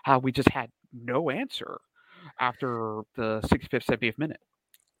just how we just had no answer after the 65th, 70th minute.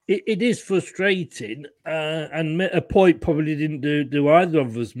 It is frustrating, and a point probably didn't do either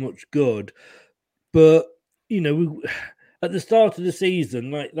of us much good. But at the start of the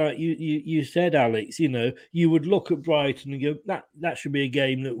season, like you said, Alex, you would look at Brighton and go, that should be a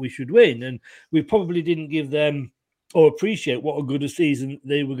game that we should win, and we probably didn't give them or appreciate what a good a season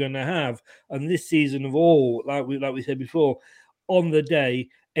they were going to have. And this season of all, like we said before, on the day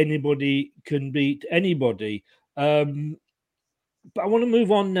anybody can beat anybody. But I want to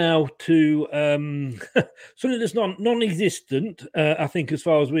move on now to something that's non-existent, I think, as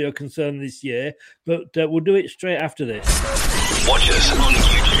far as we are concerned this year. But we'll do it straight after this. Watch us on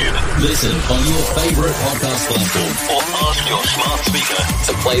YouTube. Listen on your favourite podcast platform, or ask your smart speaker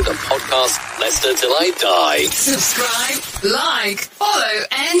to play the podcast Leicester Till I Die. Subscribe, like, follow,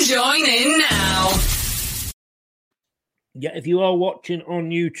 and join in now. Yeah, if you are watching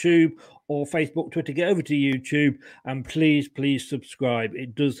on YouTube or Facebook, Twitter, get over to YouTube and please subscribe.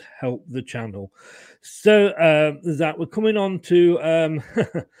 It does help the channel. So, that we're coming on to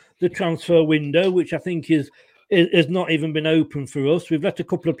the transfer window, which I think has not even been open for us. We've let a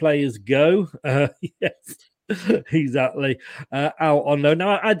couple of players go. Yes, exactly. Out on loan.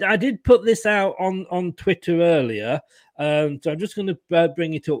 Now, I did put this out on Twitter earlier, so I'm just going to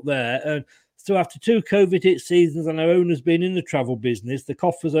bring it up there. So after 2 COVID hit seasons and our owners being in the travel business, the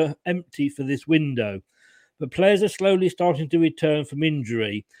coffers are empty for this window. But players are slowly starting to return from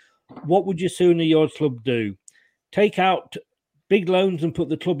injury. What would you sooner your club do? Take out big loans and put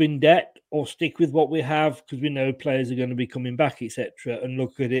the club in debt, or stick with what we have because we know players are going to be coming back, etc., and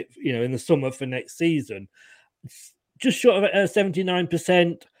look at it, in the summer for next season? It's just short of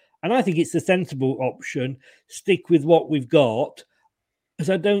 79%, and I think it's a sensible option. Stick with what we've got.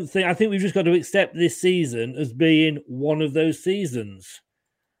 Because I think we've just got to accept this season as being one of those seasons.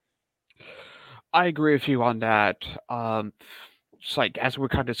 I agree with you on that. It's like, as we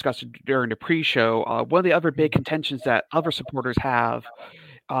kind of discussed during the pre-show, one of the other big contentions that other supporters have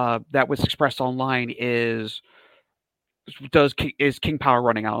that was expressed online is King Power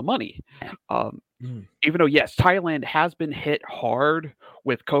running out of money? Even though, yes, Thailand has been hit hard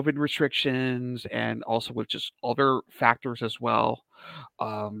with COVID restrictions and also with just other factors as well.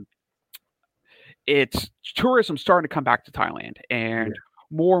 It's tourism starting to come back to Thailand, and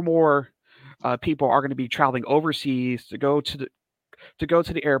more and more people are going to be traveling overseas to go to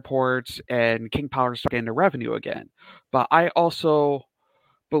the airports, and King Power start getting the revenue again. But I also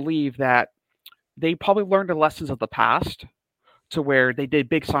believe that they probably learned the lessons of the past, to where they did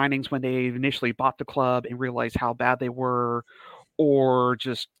big signings when they initially bought the club and realized how bad they were, or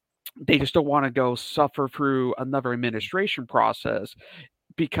they just don't want to go suffer through another administration process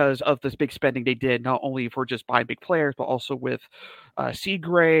because of this big spending they did, not only for just buying big players, but also with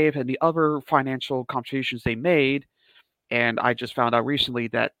Seagrave and the other financial contributions they made. And I just found out recently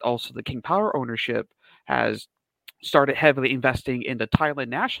that also the King Power ownership has started heavily investing in the Thailand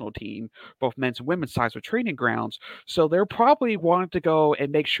national team, both men's and women's sides with training grounds. So they're probably wanting to go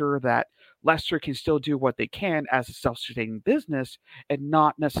and make sure that Leicester can still do what they can as a self-sustaining business and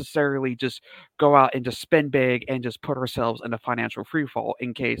not necessarily just go out and just spend big and just put ourselves in a financial freefall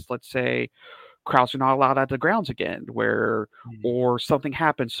in case, let's say, crowds are not allowed out of the grounds again, or something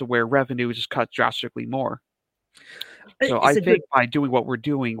happens to where revenue is just cut drastically more. So I think by doing what we're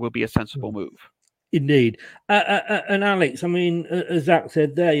doing will be a sensible move. Indeed. And Alex, I mean, as Zach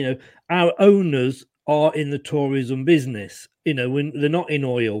said there, our owners are in the tourism business. When they're not in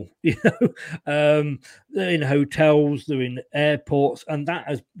oil, they're in hotels, they're in airports, and that,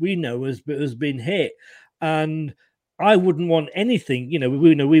 as we know, has been hit. And I wouldn't want anything.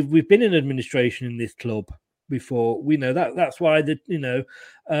 We've been in administration in this club before. We know that. That's why the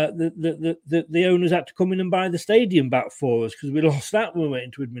owners had to come in and buy the stadium back for us, because we lost that when we went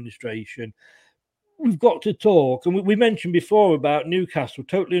into administration. We've got to talk, and we mentioned before about Newcastle.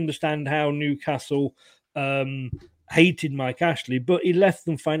 Totally understand how Newcastle hated Mike Ashley, but he left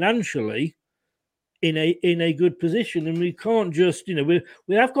them financially in a good position, and we can't just we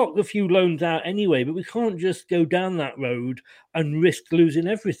have got a few loans out anyway, but we can't just go down that road and risk losing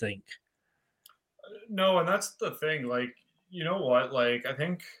everything. No, and that's the thing. Like, you know what? Like, I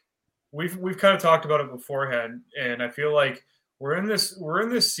think we've kind of talked about it beforehand, and I feel like we're in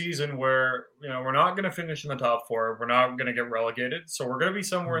this season where we're not going to finish in the top four. We're not going to get relegated, so we're going to be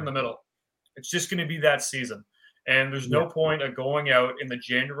somewhere in the middle. It's just going to be that season. And there's no point of going out in the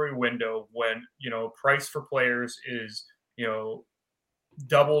January window when, price for players is,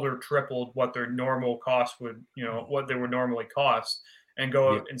 doubled or tripled what their normal cost would, what they would normally cost, and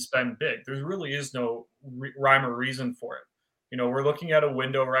go out and spend big. There really is no rhyme or reason for it. We're looking at a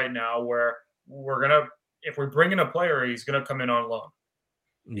window right now where if we bring in a player, he's going to come in on loan.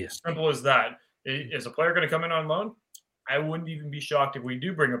 Yes. Simple as that. Is a player going to come in on loan? I wouldn't even be shocked if we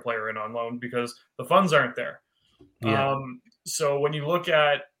do bring a player in on loan because the funds aren't there. Yeah. So when you look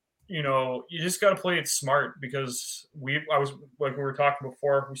at, you just got to play it smart because I was like we were talking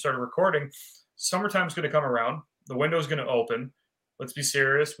before we started recording, summertime's going to come around. The window's going to open. Let's be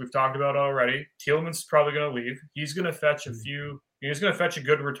serious. We've talked about it already. Tielemans probably going to leave. He's going to fetch he's going to fetch a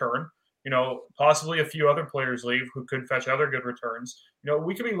good return. Possibly a few other players leave who could fetch other good returns.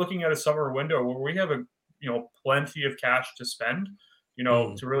 We could be looking at a summer window where we have plenty of cash to spend,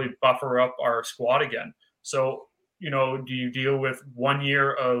 to really buffer up our squad again. So, do you deal with 1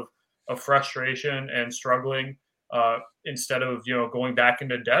 year of frustration and struggling instead of, going back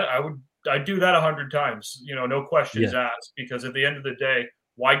into debt? I'd do that 100 times, no questions asked, because at the end of the day,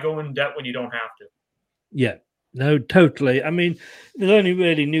 why go in debt when you don't have to? Yeah. No, totally. I mean, there's only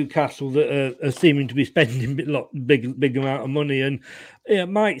really Newcastle that are seeming to be spending big amount of money. And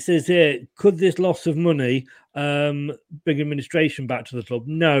Mike says here, could this loss of money bring administration back to the club?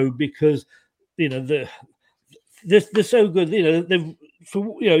 No, because they're so good.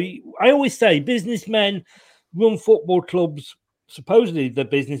 I always say businessmen run football clubs. Supposedly they're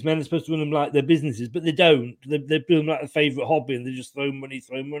businessmen. They're supposed to run them like they're businesses, but they don't. They do them like a favourite hobby, and they just throw money.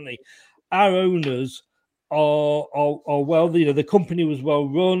 Our owners are well, the company was well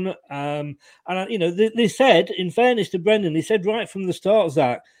run, and they said, in fairness to Brendan, they said right from the start,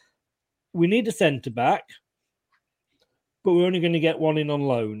 Zach, we need a centre back, but we're only going to get one in on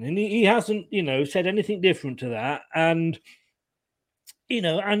loan, and he hasn't said anything different to that, and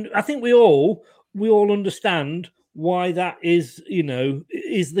and I think we all understand why that is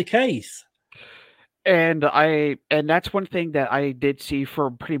the case. And that's one thing that I did see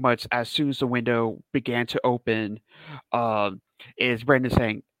from pretty much as soon as the window began to open, is Brendan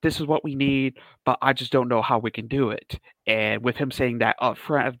saying, this is what we need, but I just don't know how we can do it. And with him saying that up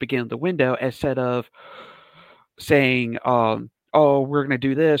front at the beginning of the window, instead of saying, we're going to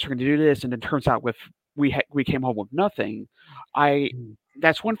do this, and then it turns out we came home with nothing.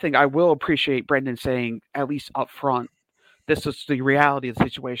 That's one thing I will appreciate Brendan saying, at least up front, this is the reality of the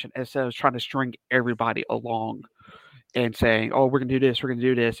situation, instead of trying to string everybody along and saying, we're going to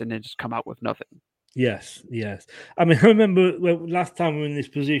do this, and then just come out with nothing. Yes. I mean, I remember last time we were in this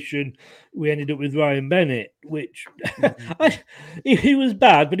position, we ended up with Ryan Bennett, which he was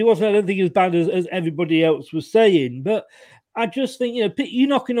bad, but I don't think he was bad as everybody else was saying. But I just think, you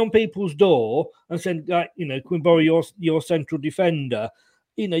knocking on people's door and saying, like, can we borrow your central defender?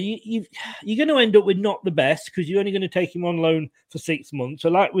 You're going to end up with not the best because you're only going to take him on loan for 6 months. So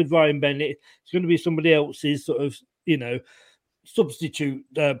like with Ryan Bennett, it's going to be somebody else's sort of, substitute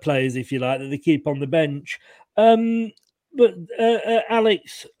players, if you like, that they keep on the bench. But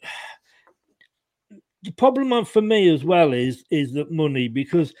Alex, the problem for me as well is that money,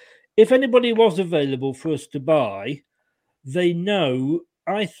 because if anybody was available for us to buy, they know,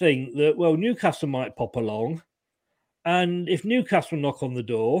 I think, that, well, Newcastle might pop along. And if Newcastle knock on the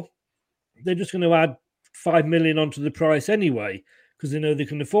door, they're just going to add 5 million onto the price anyway, because they know they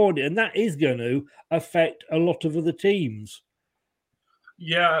can afford it. And that is going to affect a lot of other teams.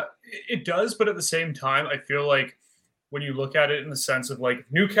 Yeah, it does. But at the same time, I feel like when you look at it in the sense of like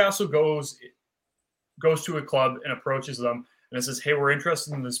Newcastle goes to a club and approaches them and it says, hey, we're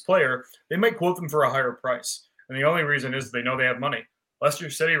interested in this player, they might quote them for a higher price. And the only reason is they know they have money. Leicester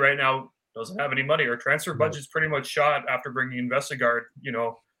City right now doesn't have any money. Our transfer budget's pretty much shot after bringing in Vestergaard,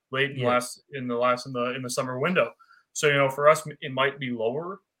 late in the summer window. So, for us, it might be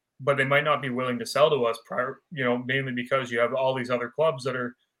lower, but they might not be willing to sell to us prior, mainly because you have all these other clubs that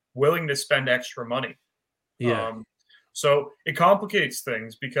are willing to spend extra money. Yeah. So it complicates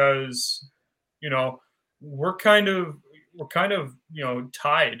things because, we're kind of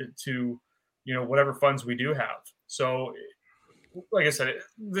tied to, whatever funds we do have. So, like I said,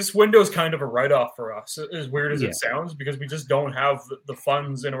 this window is kind of a write-off for us, as weird as it sounds, because we just don't have the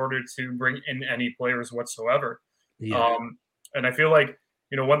funds in order to bring in any players whatsoever. Yeah. And I feel like,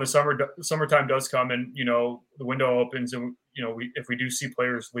 when the summertime does come and, the window opens and, if we do see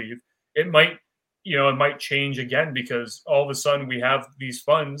players leave, it might change again, because all of a sudden we have these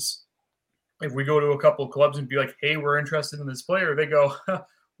funds. If we go to a couple of clubs and be like, hey, we're interested in this player, they go,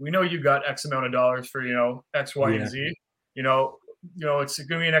 we know you got X amount of dollars for, X, Y, and Z. It's going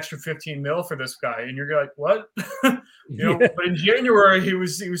to be an extra 15 mil for this guy. And you're like, what? But in January, he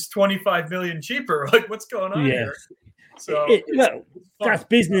was 25 million cheaper. Like, what's going on here? So that's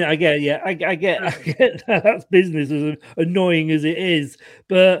business. I get, I get that. That's business, as annoying as it is.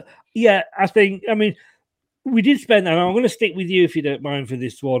 But we did spend, and I'm going to stick with you if you don't mind for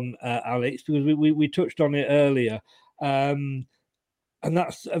this one, Alex, because we touched on it earlier. And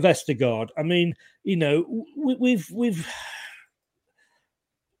that's Vestergaard. I mean, we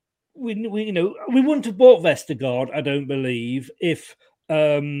wouldn't have bought Vestergaard, I don't believe, if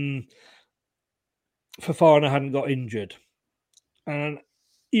Fofana hadn't got injured. And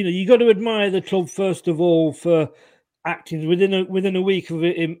you got to admire the club first of all for acting within a week of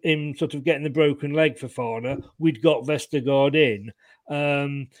him sort of getting the broken leg for Fofana. We'd got Vestergaard in.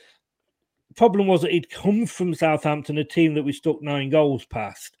 Problem was that he'd come from Southampton, a team that we stuck 9 goals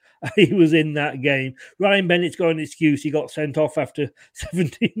past. He was in that game. Ryan Bennett's got an excuse. He got sent off after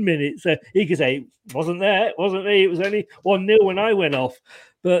 17 minutes. So he could say, wasn't there, it wasn't me. It was only 1-0 when I went off.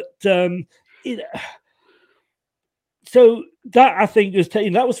 But so that, I think,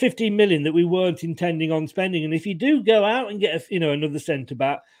 that was 15 million that we weren't intending on spending. And if you do go out and get another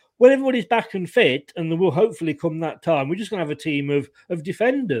centre-back, when everybody's back and fit, and there will hopefully come that time, we're just going to have a team of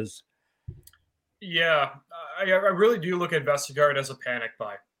defenders. Yeah, I really do look at Vestergaard as a panic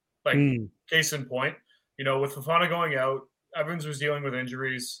buy. Like, case in point, with Fofana going out, Evans was dealing with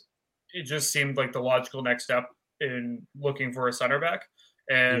injuries. It just seemed like the logical next step in looking for a center back.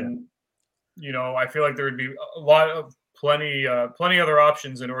 And, I feel like there would be plenty other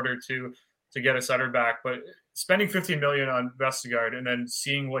options in order to get a center back. But spending 15 million on Vestergaard and then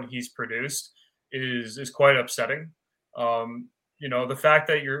seeing what he's produced is quite upsetting. The fact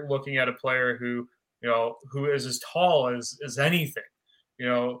that you're looking at a player who is as tall as anything,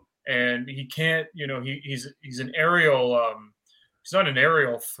 and he can't, he's an aerial, he's not an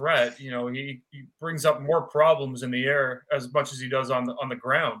aerial threat. He brings up more problems in the air as much as he does on the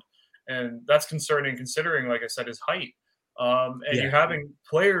ground. And that's concerning considering, like I said, his height. You're having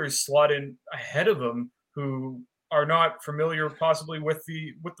players slot in ahead of him who are not familiar possibly with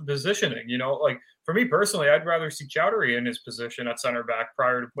the positioning. Like for me personally, I'd rather see Chowdhury in his position at center back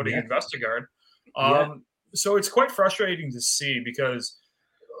prior to putting in Vestergaard. So it's quite frustrating to see because,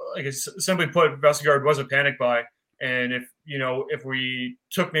 like it's simply put, Vestergaard was a panic buy. And if we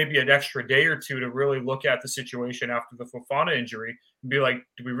took maybe an extra day or two to really look at the situation after the Fofana injury and be like,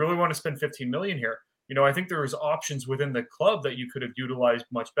 do we really want to spend 15 million here? I think there was options within the club that you could have utilized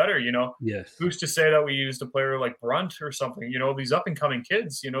much better. Yes. Who's to say that we used a player like Brunt or something? These up and coming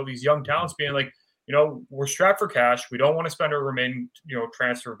kids. These young talents being like, we're strapped for cash. We don't want to spend our remaining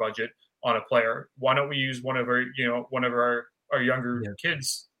transfer budget on a player. Why don't we use one of our younger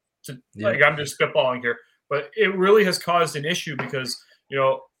kids to like? I'm just spitballing here, but it really has caused an issue because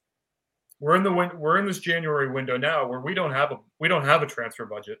we're in this January window now where we don't have a transfer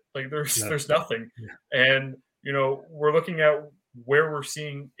budget. Like there's nothing. And we're looking at where we're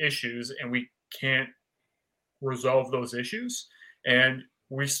seeing issues and we can't resolve those issues. And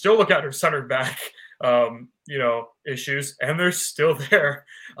we still look at our center back issues and they're still there.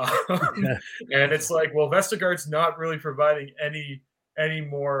 And it's like, well, Vestergaard's not really providing any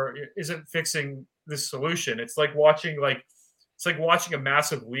anymore isn't fixing this solution. It's like watching a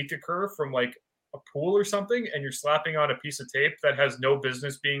massive leak occur from like a pool or something, and you're slapping on a piece of tape that has no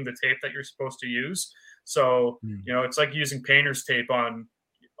business being the tape that you're supposed to use. So, it's like using painter's tape on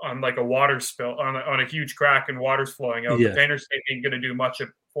like a water spill on a huge crack and water's flowing out. The painter's tape ain't going to do much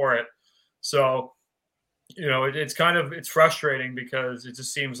for it. So, it's frustrating because it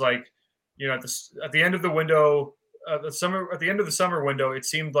just seems like, at the end of the window, at the end of the summer window, it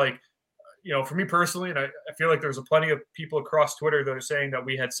seemed like, for me personally, and I feel like there's plenty of people across Twitter that are saying that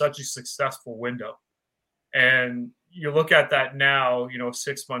we had such a successful window. And you look at that now,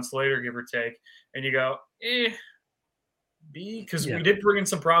 6 months later, give or take, and you go, because we did bring in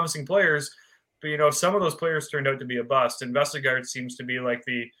some promising players, but, some of those players turned out to be a bust. And Vestergaard seems to be like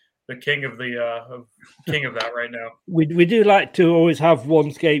the king of that right now. We do like to always have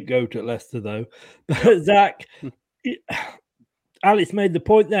one scapegoat at Leicester, though. But Zach, Alex made the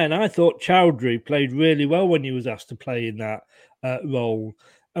point there, and I thought Chowdhury played really well when he was asked to play in that role.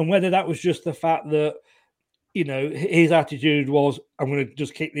 And whether that was just the fact that, his attitude was, I'm going to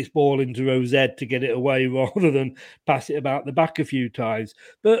just kick this ball into Rosette to get it away rather than pass it about the back a few times.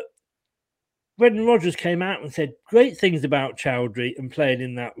 But Brendan Rodgers came out and said great things about Chowdhury and playing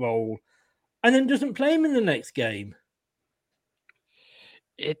in that role, and then doesn't play him in the next game.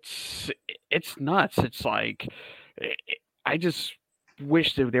 It's nuts. It's like, I just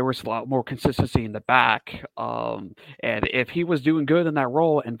wish that there was a lot more consistency in the back. And if he was doing good in that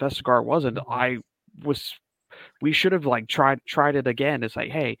role and Vestergaard wasn't, we should have tried it again. It's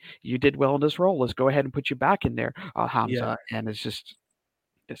like, hey, you did well in this role. Let's go ahead and put you back in there, Hamza. Yeah.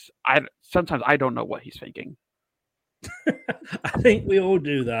 And sometimes I don't know what he's thinking. I think we all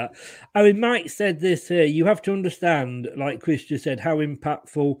do that. I mean, Mike said this here. You have to understand, like Chris just said, how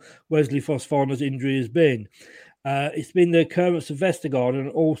impactful Wesley Fofana's injury has been. It's been the occurrence of Vestergaard and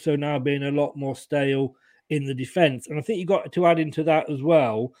also now being a lot more stale in the defence. And I think you got to add into that as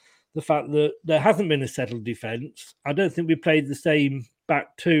well the fact that there hasn't been a settled defence. I don't think we played the same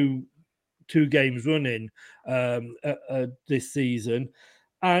back two games running this season.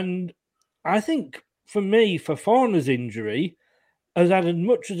 And I think, for me, Fofana's injury has had as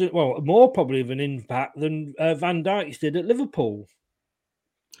much as more probably of an impact than Van Dijk's did at Liverpool.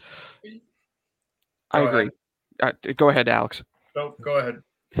 I agree. Go ahead, Alex. No, go ahead.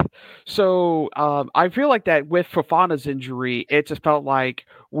 So I feel like that with Fofana's injury, it just felt like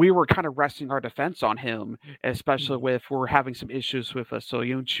we were kind of resting our defense on him, especially with we're having some issues with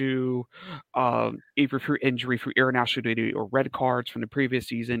Soyuncu, either through injury, through international duty, or red cards from the previous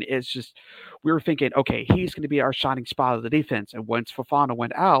season. It's just we were thinking, okay, he's going to be our shining spot of the defense. And once Fofana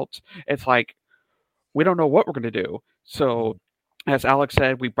went out, it's like we don't know what we're going to do. So as Alex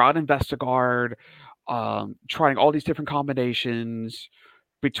said, we brought in Vestergaard, trying all these different combinations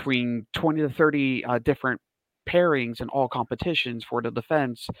between 20 to 30 different pairings in all competitions for the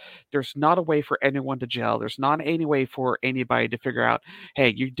defense. There's not a way for anyone to gel. There's not any way for anybody to figure out,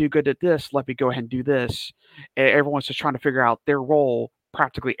 hey, you do good at this, let me go ahead and do this. Everyone's just trying to figure out their role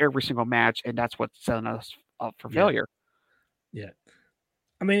practically every single match, and that's what's setting us up for failure. Yeah.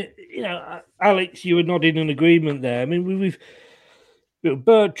 I mean, Alex, you were nodding in agreement there. I mean, we've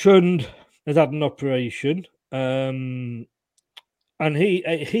Bertrand has had an operation. And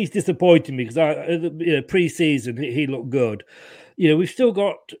he's disappointing me because pre-season he looked good. We've still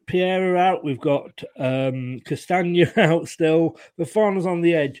got Piera out. We've got Castagna out still. Fofana's on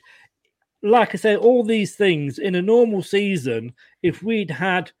the edge. Like I said, all these things in a normal season, if we'd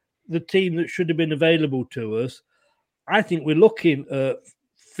had the team that should have been available to us, I think we're looking at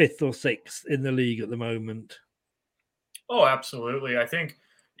 5th or 6th in the league at the moment. Oh, absolutely. I think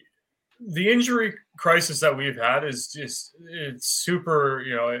the injury crisis that we've had is just, it's super,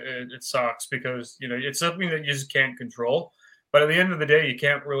 it sucks because, it's something that you just can't control. But at the end of the day, you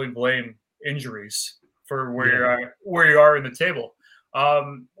can't really blame injuries for where you are in the table.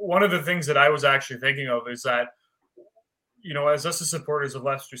 One of the things that I was actually thinking of is that, as us as supporters of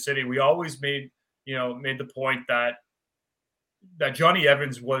Leicester City, we always made the point that Johnny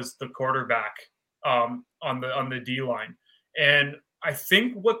Evans was the quarterback on the D line. And I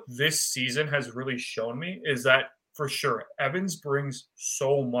think what this season has really shown me is that, for sure, Evans brings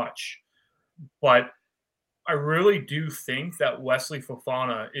so much. But I really do think that Wesley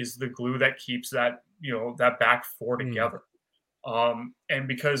Fofana is the glue that keeps that back four together. And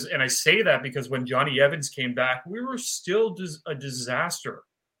I say that because when Johnny Evans came back, we were still a disaster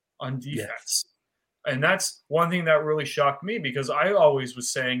on defense. Yes. And that's one thing that really shocked me because I always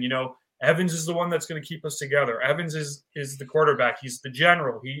was saying, Evans is the one that's going to keep us together. Evans is the quarterback. He's the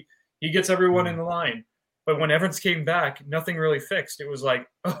general. He gets everyone in the line. But when Evans came back, nothing really fixed. It was like,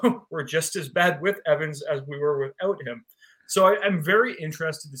 oh, we're just as bad with Evans as we were without him. So I'm very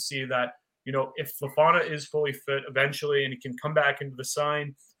interested to see that, if Fofana is fully fit eventually and he can come back into the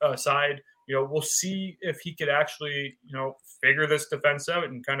side, we'll see if he could actually, figure this defense out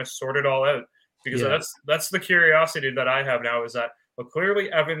and kind of sort it all out. Because that's the curiosity that I have now is that, well, clearly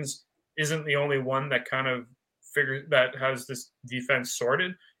Evans isn't the only one that kind of that has this defense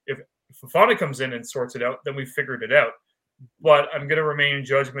sorted. If Fofana comes in and sorts it out, then we figured it out. But I'm going to remain in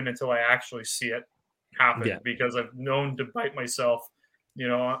judgment until I actually see it happen because I've known to bite myself,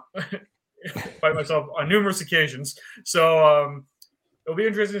 bite myself on numerous occasions. So it'll be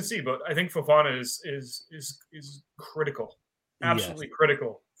interesting to see. But I think Fofana is critical, absolutely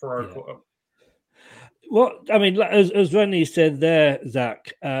critical for our club. Well, I mean, as Rennie said there,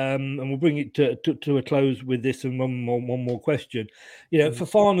 Zach, and we'll bring it to a close with this and one more question.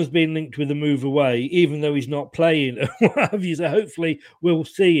 Fofana's been linked with a move away, even though he's not playing. What have you? So hopefully we'll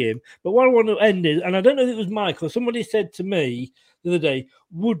see him. But what I want to end is, and I don't know if it was Mike or somebody said to me the other day,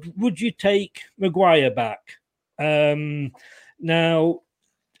 would you take Maguire back? Now,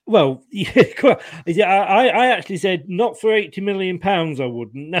 well, I actually said not for £80 million. I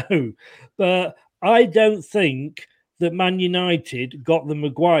wouldn't. No, but I don't think that Man United got the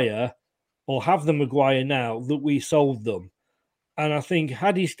Maguire or have the Maguire now that we sold them. And I think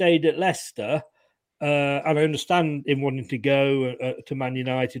had he stayed at Leicester, and I understand him wanting to go to Man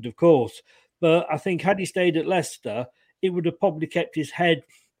United, of course, but I think had he stayed at Leicester, it would have probably kept his head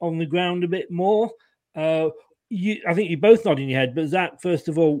on the ground a bit more. I think you're both nodding your head, but Zach, first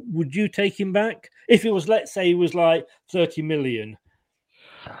of all, would you take him back? If it was, let's say, it was like 30 million.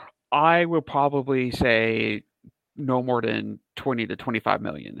 I will probably say no more than 20 to 25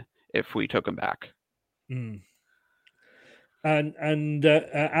 million if we took him back. Mm. And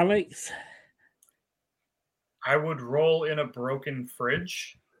Alex? I would roll in a broken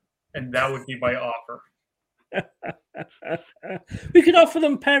fridge, and that would be my offer. We could offer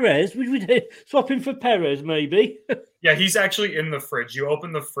them Perez. Would we swap him for Perez, maybe? Yeah, he's actually in the fridge. You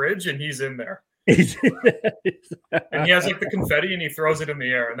open the fridge, and he's in there. And he has like the confetti and he throws it in the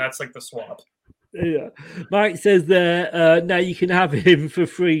air, and that's like the swap. Yeah. Mike says there, now you can have him for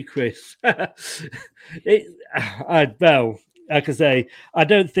free, Chris. Well, like I say, I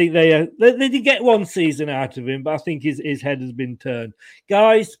don't think they did get one season out of him, but I think his head has been turned.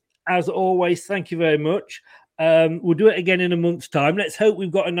 Guys, as always, thank you very much. We'll do it again in a month's time. Let's hope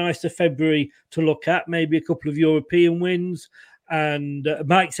we've got a nicer February to look at, maybe a couple of European wins. And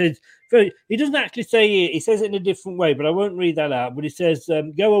Mike says, he doesn't actually say it, he says it in a different way, but I won't read that out. But he says,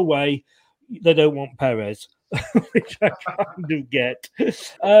 go away, they don't want Perez, which I kind of get.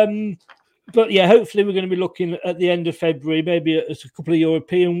 But yeah, hopefully we're going to be looking at the end of February, maybe a couple of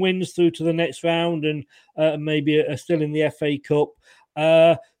European wins through to the next round and maybe still in the FA Cup.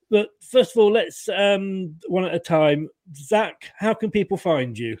 But first of all, let's one at a time. Zach, how can people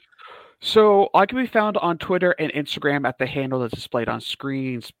find you? So I can be found on Twitter and Instagram at the handle that's displayed on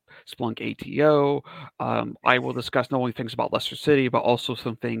screens, Splunk ATO. I will discuss not only things about Leicester City, but also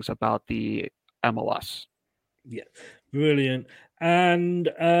some things about the MLS. Yeah, brilliant. And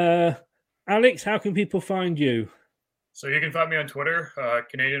Alex, how can people find you? So you can find me on Twitter,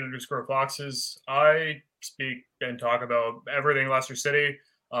 Canadian_Foxes. I speak and talk about everything Leicester City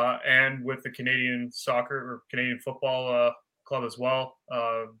and with the Canadian soccer or Canadian football club as well,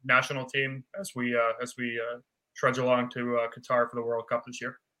 national team as we trudge along to Qatar for the World Cup this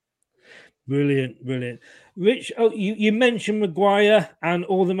year. Brilliant. Rich, you mentioned Maguire and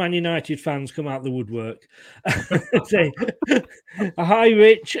all the Man United fans come out the woodwork. Say, hi,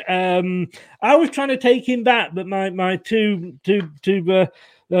 Rich. I was trying to take him back, but my two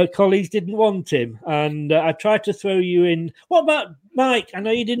colleagues didn't want him, and I tried to throw you in. What about Mike? I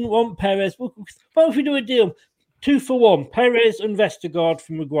know you didn't want Perez. What if we do a deal? 2 for 1, Perez and Vestergaard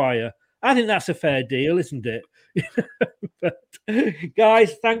for Maguire. I think that's a fair deal, isn't it? But,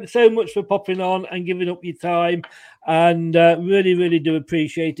 guys, thanks so much for popping on and giving up your time, and really, really do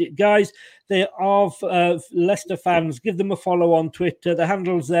appreciate it. Guys, they are Leicester fans. Give them a follow on Twitter. The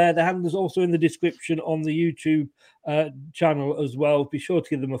handle's there. The handle's also in the description on the YouTube channel as well. Be sure to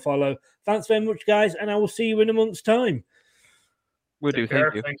give them a follow. Thanks very much, guys, and I will see you in a month's time. We'll do.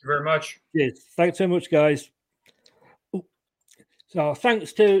 Thank you. Thank you very much. Yes, thanks so much, guys. So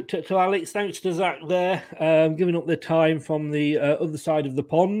thanks to Alex, thanks to Zach there, giving up their time from the other side of the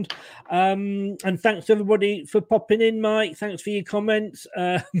pond. And thanks to everybody for popping in, Mike. Thanks for your comments.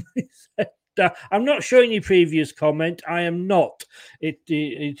 I'm not showing you previous comment. I am not. It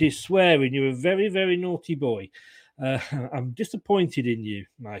is swearing. You're a very, very naughty boy. I'm disappointed in you,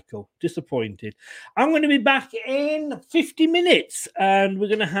 Michael. Disappointed. I'm going to be back in 50 minutes, and we're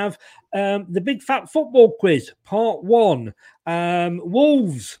going to have the Big Fat Football Quiz, Part 1.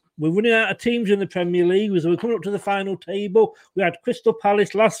 Wolves. We're running out of teams in the Premier League. We're coming up to the final table. We had Crystal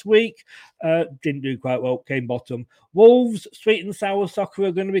Palace last week. Didn't do quite well, came bottom. Wolves, Sweet and Sour Soccer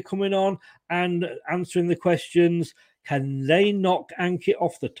are going to be coming on and answering the questions. Can they knock Anki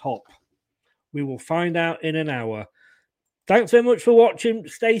off the top? We will find out in an hour. Thanks very much for watching.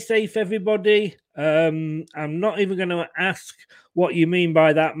 Stay safe, everybody. I'm not even going to ask what you mean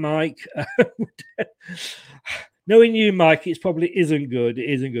by that, Mike. Knowing you, Mike, it probably isn't good. It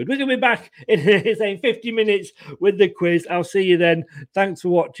isn't good. We're going to be back in 50 minutes with the quiz. I'll see you then. Thanks for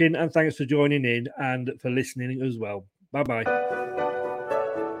watching and thanks for joining in and for listening as well. Bye-bye.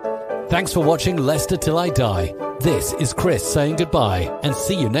 Thanks for watching Leicester Till I Die. This is Chris saying goodbye and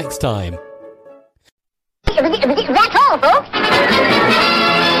see you next time. That's all, folks.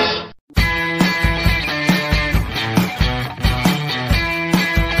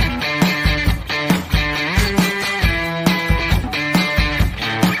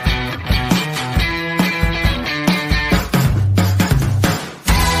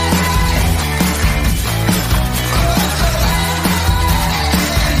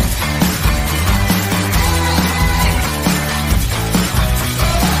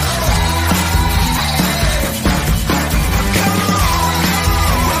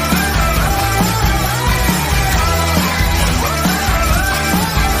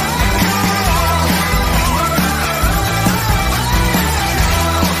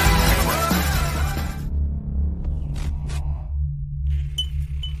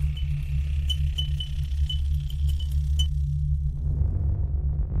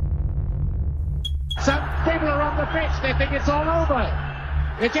 Some people are on the pitch, they think it's all over.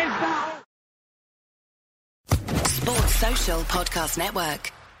 It is now. Sports Social Podcast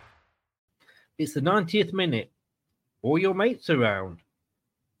Network. It's the 90th minute. All your mates around.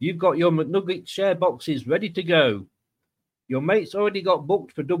 You've got your McNugget share boxes ready to go. Your mates already got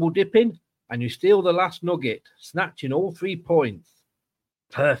booked for double dipping, and you steal the last nugget, snatching all 3 points.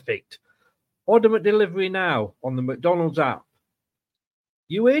 Perfect. Order McDelivery now on the McDonald's app.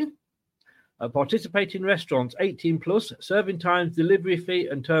 You in? At participating restaurants, 18 plus, serving times, delivery fee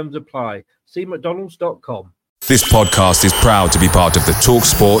and terms apply. See mcdonalds.com. This podcast is proud to be part of the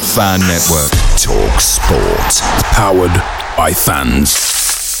TalkSport Fan Network. TalkSport. Powered by fans.